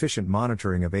 Insufficient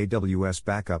monitoring of AWS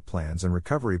backup plans and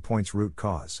recovery points root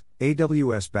cause.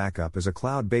 AWS Backup is a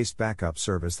cloud-based backup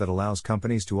service that allows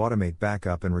companies to automate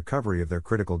backup and recovery of their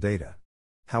critical data.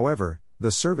 However,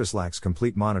 the service lacks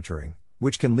complete monitoring,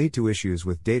 which can lead to issues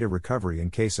with data recovery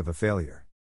in case of a failure.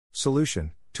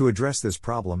 Solution: to address this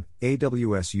problem,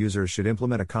 AWS users should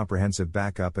implement a comprehensive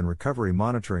backup and recovery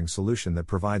monitoring solution that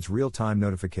provides real-time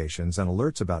notifications and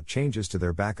alerts about changes to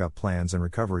their backup plans and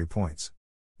recovery points.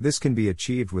 This can be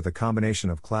achieved with a combination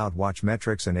of CloudWatch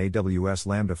metrics and AWS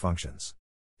Lambda functions.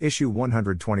 Issue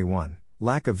 121: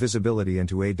 Lack of visibility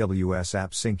into AWS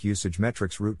App Sync usage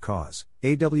metrics root cause.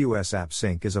 AWS App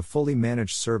Sync is a fully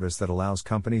managed service that allows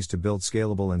companies to build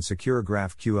scalable and secure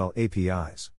GraphQL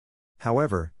APIs.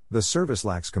 However, the service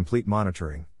lacks complete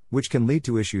monitoring, which can lead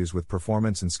to issues with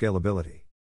performance and scalability.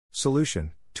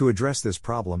 Solution: to address this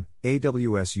problem,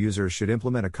 AWS users should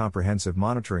implement a comprehensive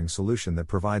monitoring solution that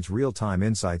provides real-time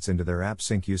insights into their App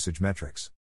Sync usage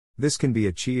metrics. This can be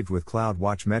achieved with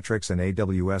CloudWatch metrics and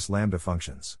AWS Lambda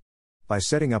functions. By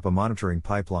setting up a monitoring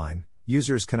pipeline,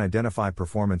 users can identify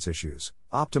performance issues,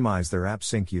 optimize their App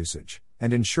Sync usage,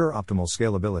 and ensure optimal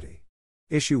scalability.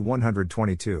 Issue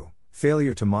 122: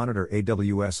 Failure to monitor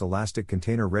AWS Elastic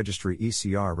Container Registry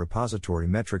ECR repository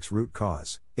metrics root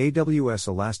cause. AWS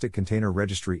Elastic Container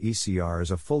Registry ECR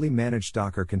is a fully managed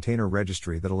Docker container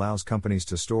registry that allows companies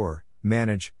to store,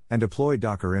 manage, and deploy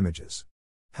Docker images.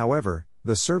 However,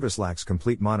 the service lacks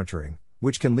complete monitoring,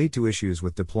 which can lead to issues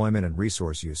with deployment and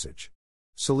resource usage.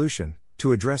 Solution: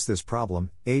 to address this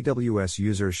problem, AWS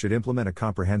users should implement a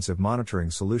comprehensive monitoring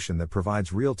solution that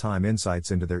provides real-time insights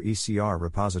into their ECR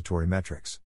repository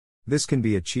metrics. This can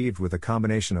be achieved with a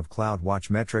combination of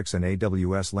CloudWatch metrics and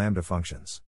AWS Lambda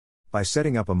functions. By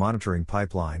setting up a monitoring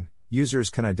pipeline, users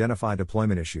can identify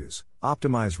deployment issues,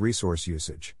 optimize resource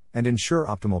usage, and ensure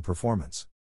optimal performance.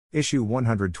 Issue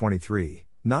 123.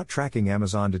 Not tracking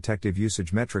Amazon Detective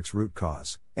usage metrics root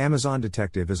cause. Amazon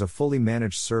Detective is a fully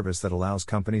managed service that allows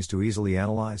companies to easily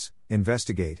analyze,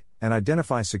 investigate, and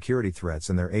identify security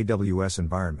threats in their AWS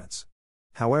environments.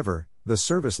 However, the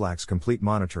service lacks complete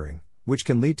monitoring, which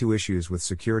can lead to issues with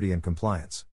security and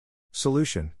compliance.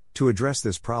 Solution: to address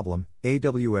this problem,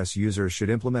 AWS users should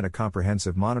implement a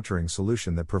comprehensive monitoring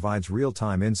solution that provides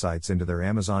real-time insights into their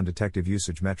Amazon Detective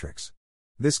usage metrics.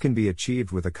 This can be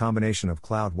achieved with a combination of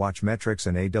CloudWatch metrics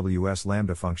and AWS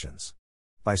Lambda functions.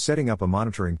 By setting up a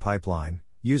monitoring pipeline,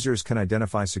 users can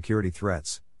identify security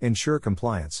threats, ensure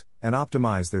compliance, and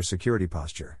optimize their security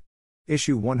posture.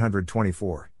 Issue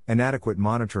 124. Inadequate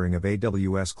monitoring of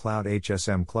AWS Cloud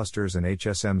HSM clusters and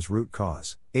HSM's root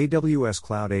cause. AWS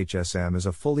Cloud HSM is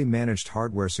a fully managed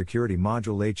hardware security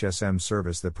module HSM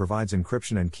service that provides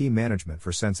encryption and key management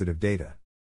for sensitive data.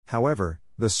 However,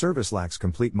 the service lacks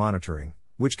complete monitoring,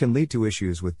 which can lead to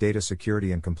issues with data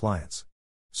security and compliance.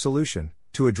 Solution: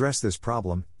 to address this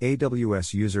problem,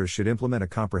 AWS users should implement a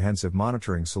comprehensive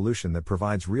monitoring solution that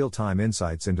provides real-time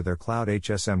insights into their Cloud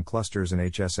HSM clusters and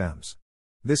HSMs.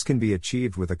 This can be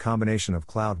achieved with a combination of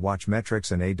CloudWatch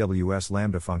metrics and AWS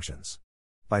Lambda functions.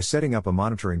 By setting up a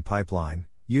monitoring pipeline,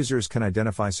 users can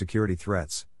identify security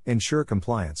threats, ensure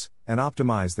compliance, and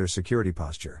optimize their security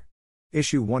posture.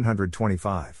 Issue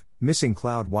 125. Missing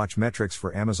CloudWatch metrics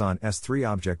for Amazon S3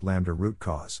 Object Lambda root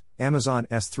cause. Amazon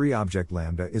S3 Object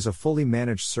Lambda is a fully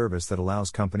managed service that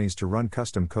allows companies to run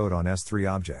custom code on S3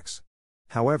 objects.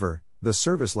 However, the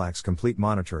service lacks complete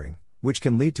monitoring, which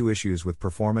can lead to issues with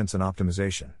performance and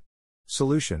optimization.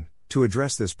 Solution: to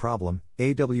address this problem,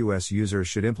 AWS users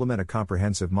should implement a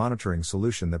comprehensive monitoring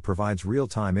solution that provides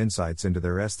real-time insights into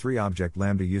their S3 Object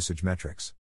Lambda usage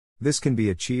metrics. This can be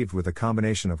achieved with a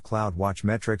combination of CloudWatch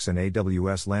metrics and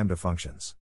AWS Lambda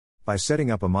functions. By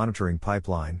setting up a monitoring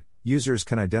pipeline, users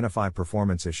can identify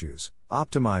performance issues,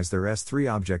 optimize their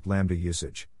S3 Object Lambda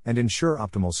usage, and ensure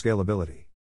optimal scalability.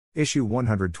 Issue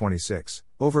 126.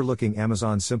 Overlooking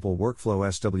Amazon Simple Workflow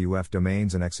SWF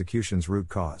domains and executions root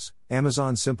cause.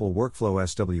 Amazon Simple Workflow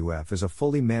SWF is a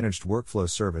fully managed workflow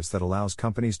service that allows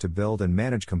companies to build and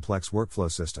manage complex workflow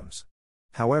systems.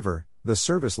 However, the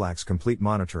service lacks complete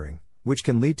monitoring, which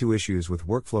can lead to issues with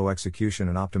workflow execution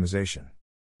and optimization.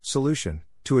 Solution: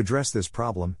 to address this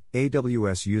problem,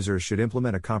 AWS users should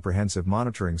implement a comprehensive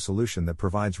monitoring solution that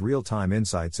provides real-time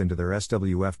insights into their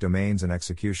SWF domains and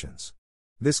executions.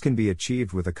 This can be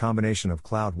achieved with a combination of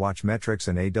CloudWatch metrics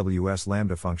and AWS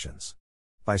Lambda functions.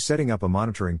 By setting up a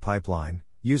monitoring pipeline,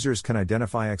 users can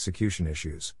identify execution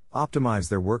issues, optimize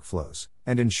their workflows,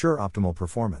 and ensure optimal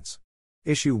performance.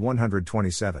 Issue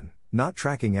 127. Not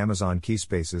tracking Amazon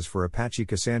Keyspaces for Apache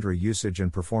Cassandra usage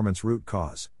and performance root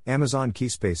cause. Amazon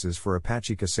Keyspaces for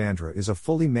Apache Cassandra is a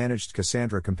fully managed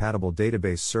Cassandra-compatible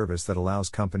database service that allows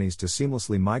companies to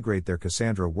seamlessly migrate their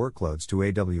Cassandra workloads to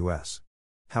AWS.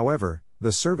 However,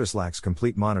 the service lacks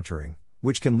complete monitoring,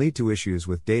 which can lead to issues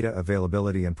with data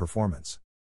availability and performance.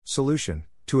 Solution: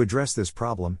 to address this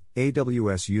problem,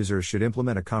 AWS users should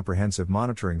implement a comprehensive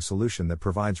monitoring solution that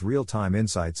provides real-time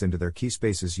insights into their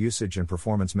Keyspaces usage and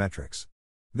performance metrics.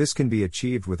 This can be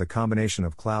achieved with a combination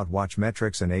of CloudWatch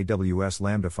metrics and AWS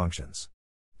Lambda functions.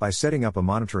 By setting up a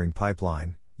monitoring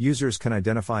pipeline, users can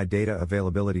identify data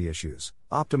availability issues,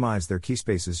 optimize their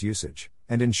Keyspaces usage,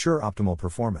 and ensure optimal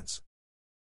performance.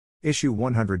 Issue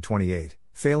 128.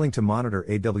 Failing to monitor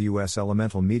AWS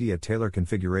Elemental Media Tailor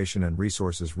configuration and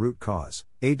resources root cause.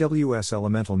 AWS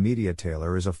Elemental Media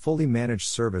Tailor is a fully managed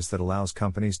service that allows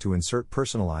companies to insert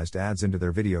personalized ads into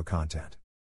their video content.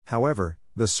 However,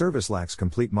 the service lacks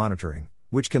complete monitoring,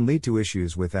 which can lead to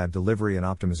issues with ad delivery and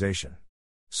optimization.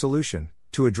 Solution: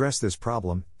 to address this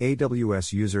problem,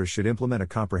 AWS users should implement a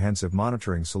comprehensive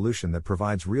monitoring solution that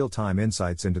provides real-time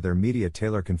insights into their media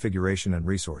tailor configuration and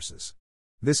resources.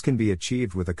 This can be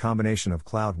achieved with a combination of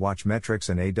CloudWatch metrics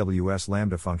and AWS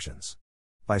Lambda functions.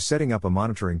 By setting up a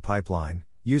monitoring pipeline,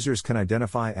 users can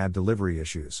identify ad delivery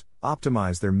issues,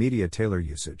 optimize their media tailor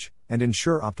usage, and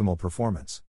ensure optimal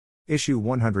performance. Issue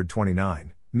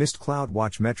 129. Mist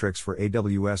CloudWatch Metrics for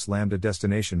AWS Lambda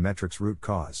Destination Metrics Root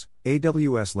Cause.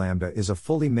 AWS Lambda is a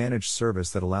fully managed service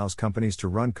that allows companies to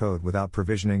run code without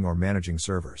provisioning or managing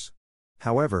servers.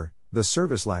 However, the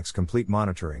service lacks complete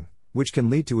monitoring, which can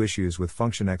lead to issues with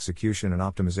function execution and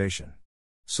optimization.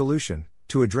 Solution: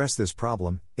 to address this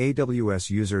problem, AWS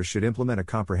users should implement a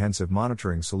comprehensive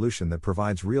monitoring solution that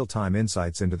provides real-time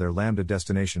insights into their Lambda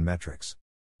destination metrics.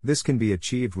 This can be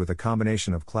achieved with a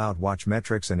combination of CloudWatch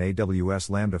metrics and AWS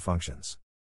Lambda functions.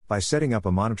 By setting up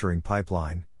a monitoring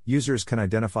pipeline, users can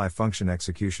identify function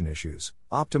execution issues,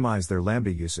 optimize their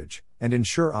Lambda usage, and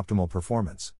ensure optimal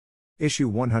performance. Issue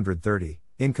 130: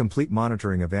 Incomplete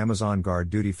monitoring of Amazon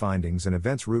Guard Duty findings and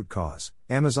events root cause.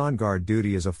 Amazon Guard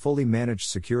Duty is a fully managed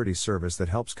security service that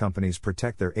helps companies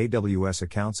protect their AWS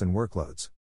accounts and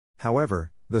workloads.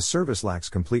 However, the service lacks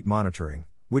complete monitoring,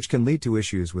 which can lead to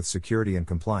issues with security and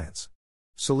compliance.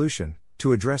 Solution: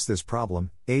 to address this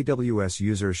problem, AWS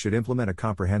users should implement a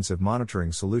comprehensive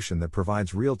monitoring solution that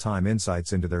provides real-time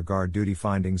insights into their Guard Duty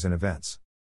findings and events.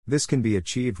 This can be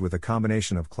achieved with a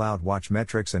combination of CloudWatch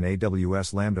metrics and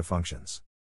AWS Lambda functions.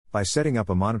 By setting up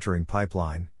a monitoring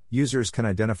pipeline, users can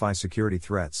identify security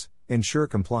threats, ensure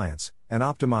compliance, and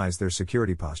optimize their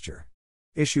security posture.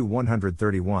 Issue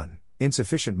 131: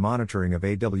 Insufficient monitoring of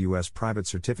AWS Private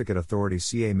Certificate Authority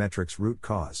CA metrics root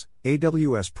cause.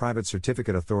 AWS Private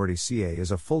Certificate Authority CA is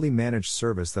a fully managed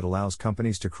service that allows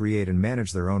companies to create and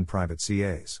manage their own private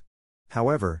CAs.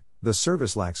 However, the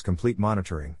service lacks complete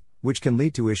monitoring, which can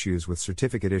lead to issues with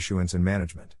certificate issuance and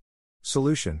management.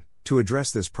 Solution: to address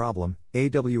this problem,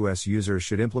 AWS users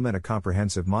should implement a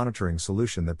comprehensive monitoring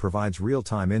solution that provides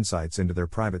real-time insights into their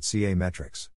private CA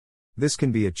metrics. This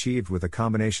can be achieved with a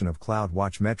combination of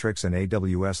CloudWatch metrics and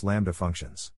AWS Lambda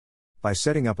functions. By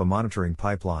setting up a monitoring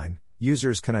pipeline,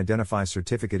 users can identify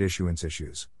certificate issuance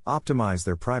issues, optimize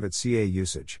their private CA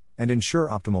usage, and ensure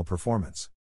optimal performance.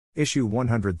 Issue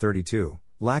 132: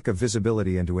 Lack of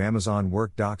visibility into Amazon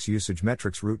WorkDocs usage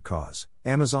metrics root cause.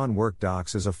 Amazon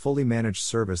WorkDocs is a fully managed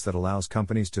service that allows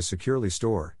companies to securely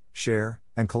store, share,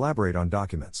 and collaborate on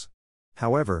documents.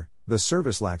 However, the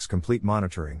service lacks complete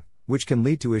monitoring, which can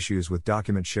lead to issues with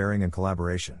document sharing and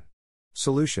collaboration.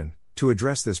 Solution: to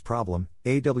address this problem,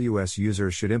 AWS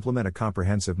users should implement a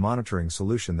comprehensive monitoring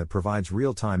solution that provides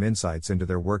real-time insights into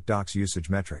their WorkDocs usage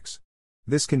metrics.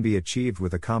 This can be achieved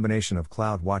with a combination of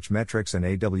CloudWatch metrics and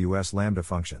AWS Lambda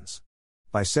functions.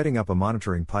 By setting up a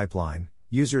monitoring pipeline,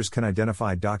 users can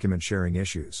identify document sharing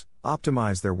issues,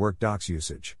 optimize their WorkDocs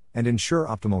usage, and ensure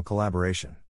optimal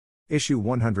collaboration. Issue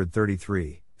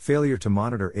 133: Failure to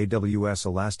monitor AWS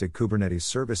Elastic Kubernetes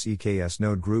Service EKS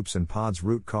node groups and pods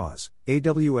root cause.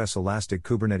 AWS Elastic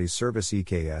Kubernetes Service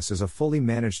EKS is a fully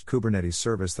managed Kubernetes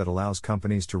service that allows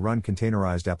companies to run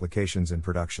containerized applications in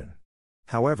production.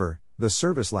 However, the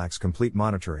service lacks complete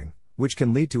monitoring, which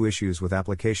can lead to issues with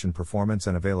application performance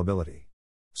and availability.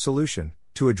 Solution: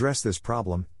 to address this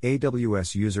problem,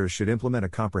 AWS users should implement a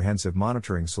comprehensive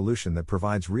monitoring solution that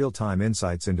provides real-time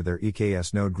insights into their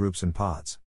EKS node groups and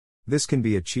pods. This can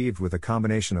be achieved with a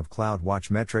combination of CloudWatch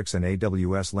metrics and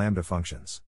AWS Lambda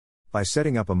functions. By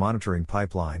setting up a monitoring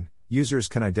pipeline, users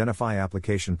can identify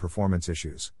application performance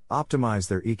issues, optimize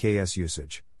their EKS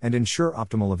usage, and ensure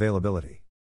optimal availability.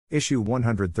 Issue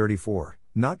 134: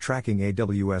 Not tracking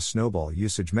AWS Snowball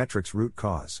usage metrics root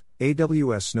cause.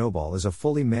 AWS Snowball is a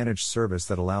fully managed service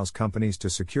that allows companies to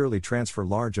securely transfer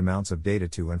large amounts of data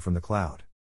to and from the cloud.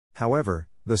 However,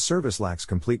 the service lacks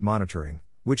complete monitoring,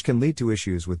 which can lead to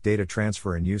issues with data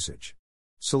transfer and usage.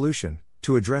 Solution: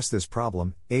 to address this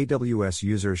problem, AWS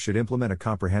users should implement a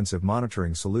comprehensive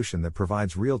monitoring solution that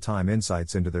provides real-time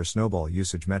insights into their Snowball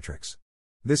usage metrics.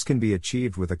 This can be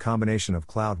achieved with a combination of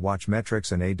CloudWatch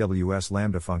metrics and AWS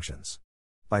Lambda functions.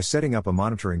 By setting up a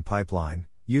monitoring pipeline,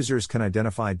 users can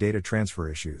identify data transfer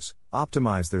issues,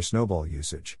 optimize their Snowball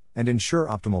usage, and ensure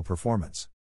optimal performance.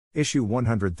 Issue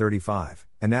 135: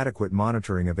 Inadequate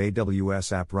monitoring of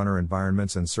AWS App Runner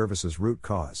environments and services root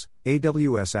cause.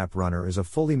 AWS App Runner is a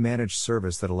fully managed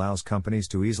service that allows companies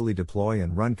to easily deploy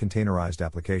and run containerized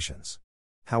applications.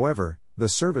 However, the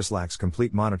service lacks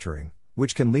complete monitoring,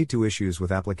 which can lead to issues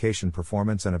with application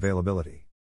performance and availability.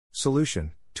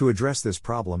 Solution: to address this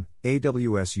problem,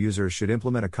 AWS users should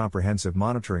implement a comprehensive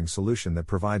monitoring solution that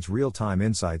provides real-time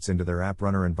insights into their App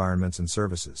Runner environments and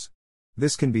services.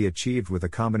 This can be achieved with a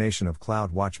combination of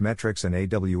CloudWatch metrics and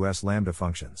AWS Lambda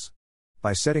functions.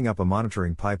 By setting up a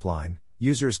monitoring pipeline,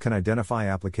 users can identify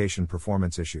application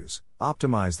performance issues,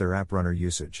 optimize their App Runner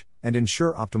usage, and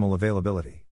ensure optimal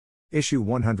availability. Issue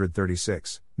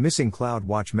 136, Missing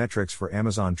CloudWatch Metrics for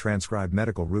Amazon Transcribe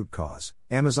Medical Root Cause.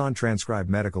 Amazon Transcribe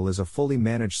Medical is a fully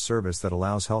managed service that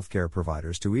allows healthcare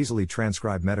providers to easily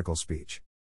transcribe medical speech.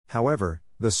 However,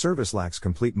 the service lacks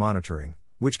complete monitoring,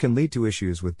 which can lead to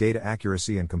issues with data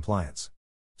accuracy and compliance.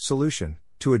 Solution: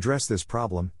 to address this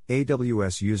problem,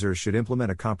 AWS users should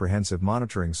implement a comprehensive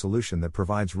monitoring solution that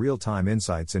provides real-time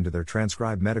insights into their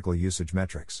transcribed medical usage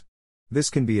metrics. This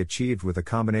can be achieved with a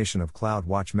combination of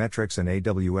CloudWatch metrics and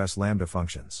AWS Lambda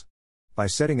functions. By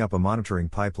setting up a monitoring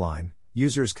pipeline,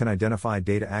 users can identify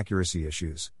data accuracy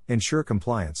issues, ensure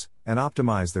compliance, and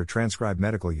optimize their transcribed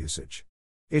medical usage.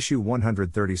 Issue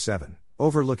 137,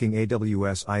 Overlooking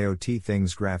AWS IoT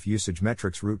Things Graph Usage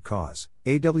Metrics Root Cause.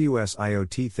 AWS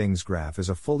IoT Things Graph is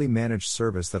a fully managed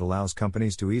service that allows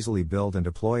companies to easily build and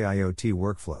deploy IoT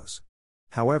workflows.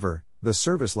 However, the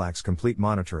service lacks complete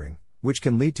monitoring, which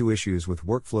can lead to issues with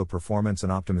workflow performance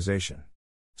and optimization.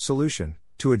 Solution: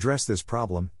 to address this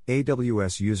problem,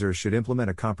 AWS users should implement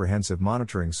a comprehensive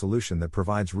monitoring solution that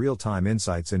provides real-time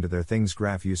insights into their Things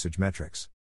Graph usage metrics.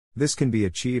 This can be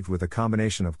achieved with a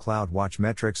combination of CloudWatch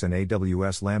metrics and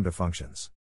AWS Lambda functions.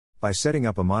 By setting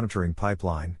up a monitoring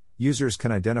pipeline, users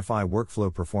can identify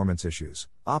workflow performance issues,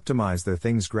 optimize their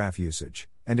Things Graph usage,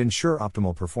 and ensure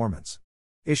optimal performance.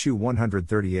 Issue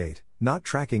 138, Not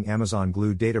Tracking Amazon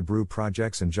Glue Data Brew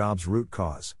Projects and Jobs Root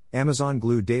Cause. Amazon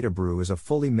Glue Data Brew is a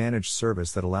fully managed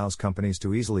service that allows companies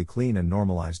to easily clean and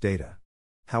normalize data.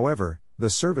 However,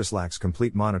 the service lacks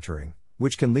complete monitoring,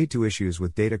 which can lead to issues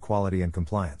with data quality and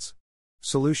compliance.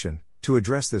 Solution: to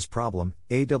address this problem,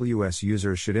 AWS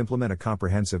users should implement a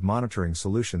comprehensive monitoring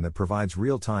solution that provides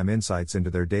real-time insights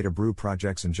into their data brew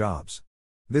projects and jobs.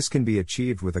 This can be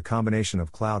achieved with a combination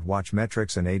of CloudWatch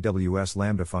metrics and AWS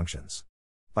Lambda functions.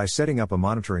 By setting up a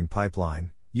monitoring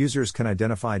pipeline, users can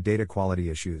identify data quality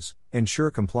issues, ensure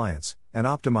compliance, and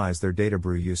optimize their data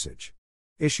brew usage.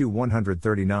 Issue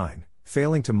 139,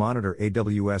 Failing to Monitor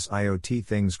AWS IoT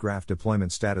Things Graph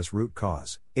Deployment Status Root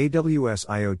Cause. AWS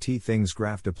IoT Things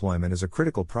Graph deployment is a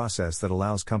critical process that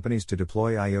allows companies to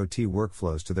deploy IoT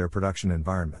workflows to their production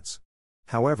environments.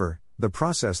 However, the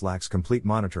process lacks complete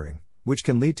monitoring, which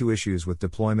can lead to issues with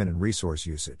deployment and resource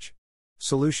usage.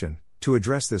 Solution: to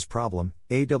address this problem,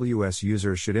 AWS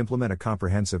users should implement a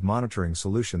comprehensive monitoring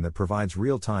solution that provides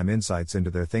real-time insights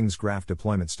into their Things Graph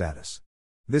deployment status.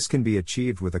 This can be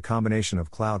achieved with a combination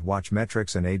of CloudWatch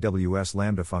metrics and AWS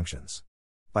Lambda functions.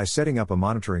 By setting up a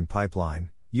monitoring pipeline,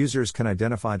 users can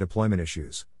identify deployment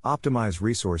issues, optimize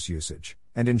resource usage,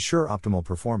 and ensure optimal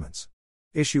performance.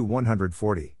 Issue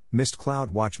 140, Missed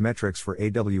CloudWatch Metrics for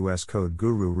AWS Code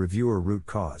Guru Reviewer Root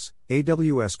Cause.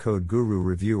 AWS Code Guru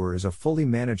Reviewer is a fully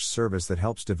managed service that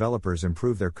helps developers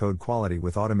improve their code quality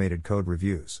with automated code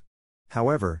reviews.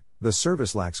 However, the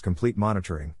service lacks complete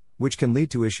monitoring, which can lead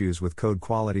to issues with code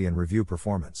quality and review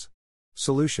performance.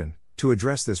 Solution: to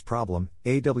address this problem,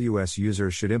 AWS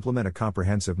users should implement a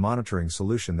comprehensive monitoring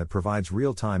solution that provides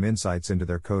real-time insights into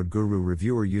their Code Guru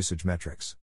Reviewer usage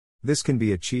metrics. This can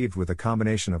be achieved with a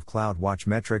combination of CloudWatch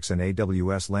metrics and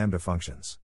AWS Lambda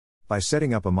functions. By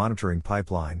setting up a monitoring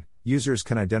pipeline, users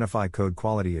can identify code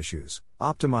quality issues,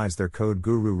 optimize their Code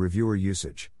Guru Reviewer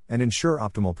usage, and ensure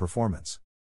optimal performance.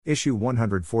 Issue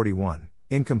 141,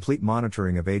 Incomplete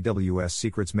Monitoring of AWS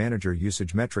Secrets Manager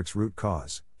Usage Metrics Root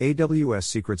Cause. AWS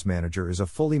Secrets Manager is a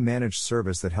fully managed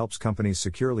service that helps companies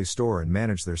securely store and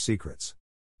manage their secrets.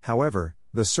 However,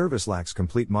 the service lacks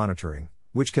complete monitoring,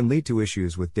 which can lead to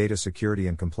issues with data security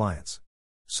and compliance.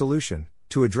 Solution: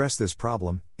 to address this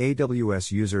problem,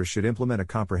 AWS users should implement a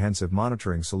comprehensive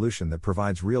monitoring solution that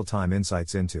provides real-time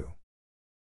insights into.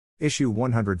 Issue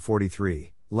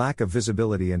 143, Lack of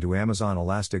Visibility into Amazon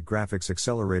Elastic Graphics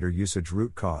Accelerator Usage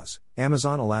Root Cause.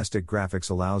 Amazon Elastic Graphics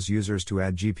allows users to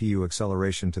add GPU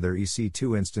acceleration to their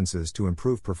EC2 instances to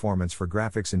improve performance for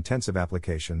graphics-intensive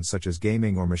applications such as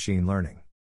gaming or machine learning.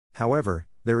 However,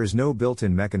 there is no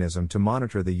built-in mechanism to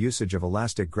monitor the usage of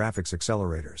Elastic Graphics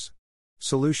accelerators.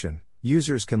 Solution: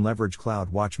 users can leverage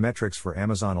CloudWatch metrics for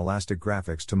Amazon Elastic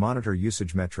Graphics to monitor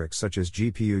usage metrics such as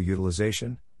GPU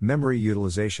utilization, memory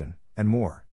utilization, and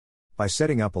more. By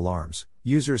setting up alarms,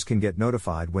 users can get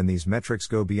notified when these metrics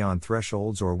go beyond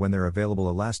thresholds or when their available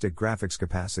Elastic Graphics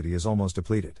capacity is almost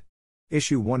depleted.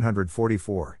 Issue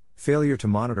 144, Failure to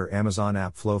Monitor Amazon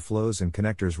App Flow Flows and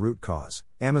Connectors Root Cause.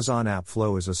 Amazon App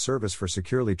Flow is a service for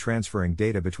securely transferring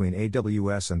data between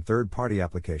AWS and third-party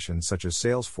applications such as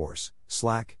Salesforce,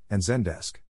 Slack, and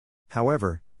Zendesk.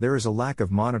 However, there is a lack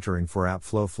of monitoring for app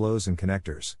flow flows and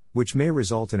connectors, which may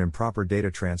result in improper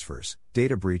data transfers,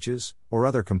 data breaches, or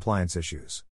other compliance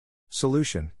issues.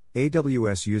 Solution: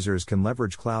 AWS users can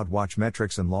leverage CloudWatch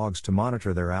metrics and logs to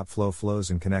monitor their app flows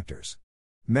and connectors.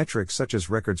 Metrics such as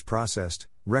records processed,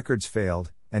 records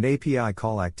failed, and API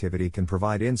call activity can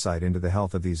provide insight into the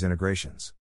health of these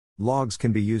integrations. Logs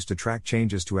can be used to track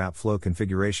changes to app flow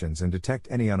configurations and detect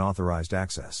any unauthorized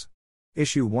access.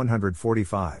 Issue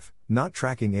 145, Not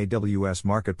Tracking AWS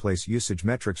Marketplace Usage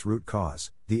Metrics Root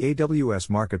Cause. The AWS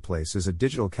Marketplace is a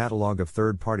digital catalog of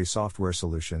third-party software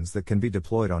solutions that can be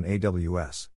deployed on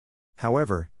AWS.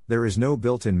 However, there is no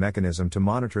built-in mechanism to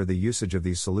monitor the usage of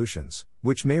these solutions,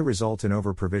 which may result in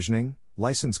over-provisioning,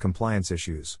 license compliance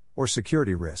issues, or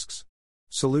security risks.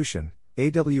 Solution: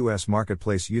 AWS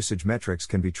Marketplace usage metrics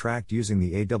can be tracked using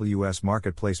the AWS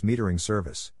Marketplace Metering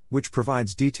Service, which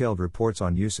provides detailed reports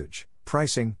on usage,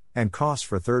 pricing, and costs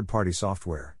for third-party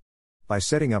software. By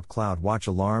setting up CloudWatch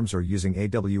alarms or using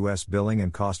AWS billing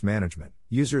and cost management,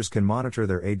 users can monitor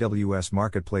their AWS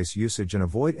Marketplace usage and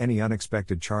avoid any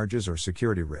unexpected charges or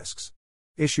security risks.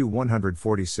 Issue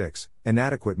 146,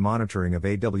 Inadequate Monitoring of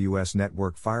AWS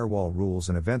Network Firewall Rules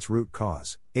and Events Root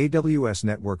Cause. AWS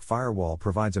Network Firewall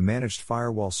provides a managed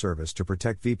firewall service to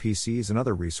protect VPCs and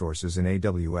other resources in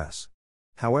AWS.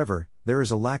 However, there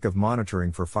is a lack of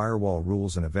monitoring for firewall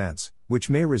rules and events, which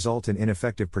may result in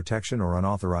ineffective protection or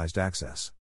unauthorized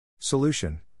access.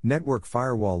 Solution: Network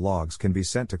firewall logs can be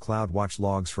sent to CloudWatch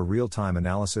logs for real-time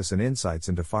analysis and insights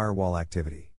into firewall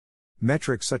activity.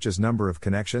 Metrics such as number of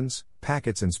connections,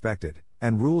 packets inspected,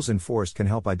 and rules enforced can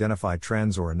help identify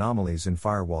trends or anomalies in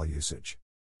firewall usage.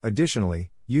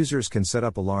 Additionally, users can set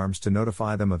up alarms to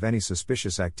notify them of any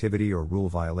suspicious activity or rule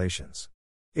violations.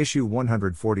 Issue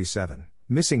 147,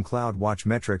 Missing CloudWatch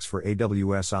Metrics for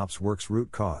AWS OpsWorks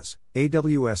Root Cause.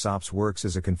 AWS OpsWorks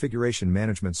is a configuration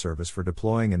management service for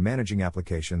deploying and managing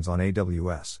applications on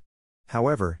AWS.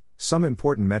 However, some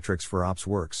important metrics for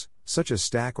OpsWorks, such as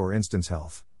stack or instance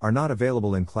health, are not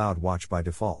available in CloudWatch by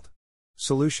default.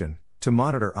 Solution: To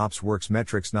monitor OpsWorks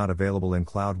metrics not available in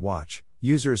CloudWatch,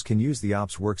 users can use the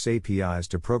OpsWorks APIs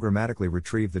to programmatically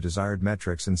retrieve the desired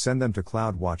metrics and send them to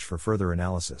CloudWatch for further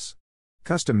analysis.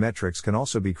 Custom metrics can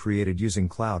also be created using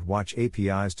CloudWatch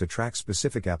APIs to track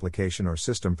specific application or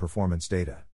system performance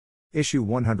data. Issue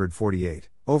 148,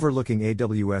 Overlooking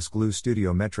AWS Glue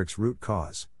Studio Metrics Root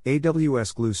Cause.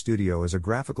 AWS Glue Studio is a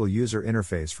graphical user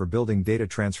interface for building data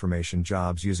transformation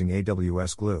jobs using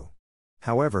AWS Glue.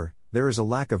 However, there is a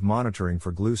lack of monitoring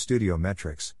for Glue Studio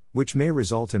metrics, which may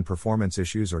result in performance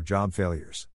issues or job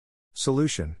failures.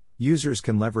 Solution: Users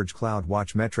can leverage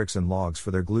CloudWatch metrics and logs for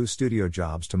their Glue Studio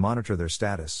jobs to monitor their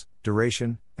status,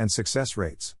 duration, and success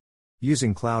rates.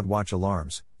 Using CloudWatch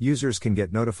alarms, users can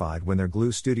get notified when their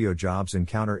Glue Studio jobs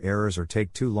encounter errors or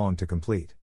take too long to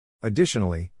complete.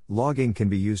 Additionally, logging can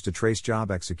be used to trace job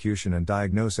execution and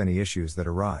diagnose any issues that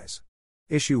arise.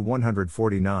 Issue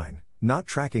 149, Not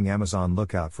Tracking Amazon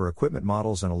Lookout for Equipment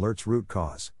Models and Alerts Root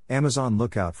Cause. Amazon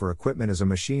Lookout for Equipment is a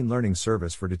machine learning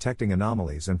service for detecting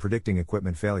anomalies and predicting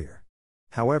equipment failure.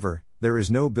 However, there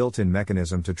is no built-in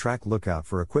mechanism to track Lookout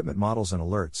for equipment models and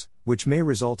alerts, which may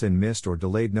result in missed or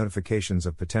delayed notifications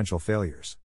of potential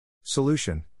failures.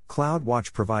 Solution: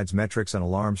 CloudWatch provides metrics and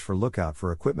alarms for Lookout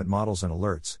for equipment models and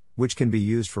alerts, which can be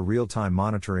used for real-time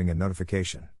monitoring and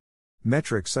notification.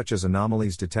 Metrics such as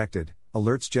anomalies detected,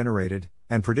 alerts generated,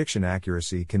 and prediction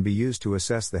accuracy can be used to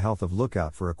assess the health of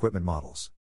Lookout for equipment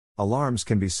models. Alarms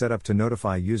can be set up to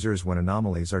notify users when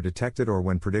anomalies are detected or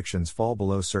when predictions fall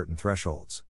below certain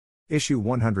thresholds. Issue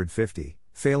 150,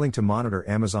 Failing to Monitor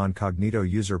Amazon Cognito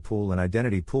User Pool and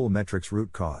Identity Pool Metrics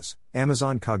Root Cause.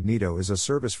 Amazon Cognito is a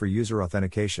service for user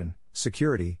authentication,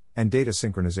 security, and data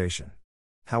synchronization.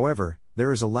 However,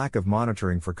 there is a lack of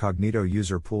monitoring for Cognito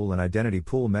User Pool and Identity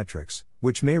Pool metrics,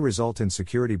 which may result in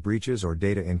security breaches or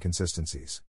data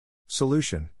inconsistencies.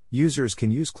 Solution: Users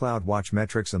can use CloudWatch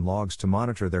metrics and logs to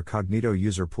monitor their Cognito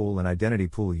User Pool and Identity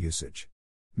Pool usage.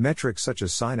 Metrics such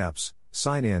as sign-ups,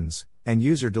 sign-ins, and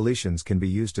user deletions can be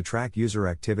used to track user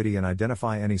activity and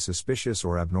identify any suspicious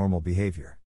or abnormal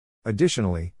behavior.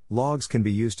 Additionally, logs can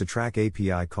be used to track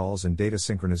API calls and data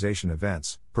synchronization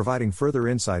events, providing further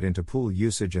insight into pool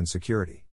usage and security.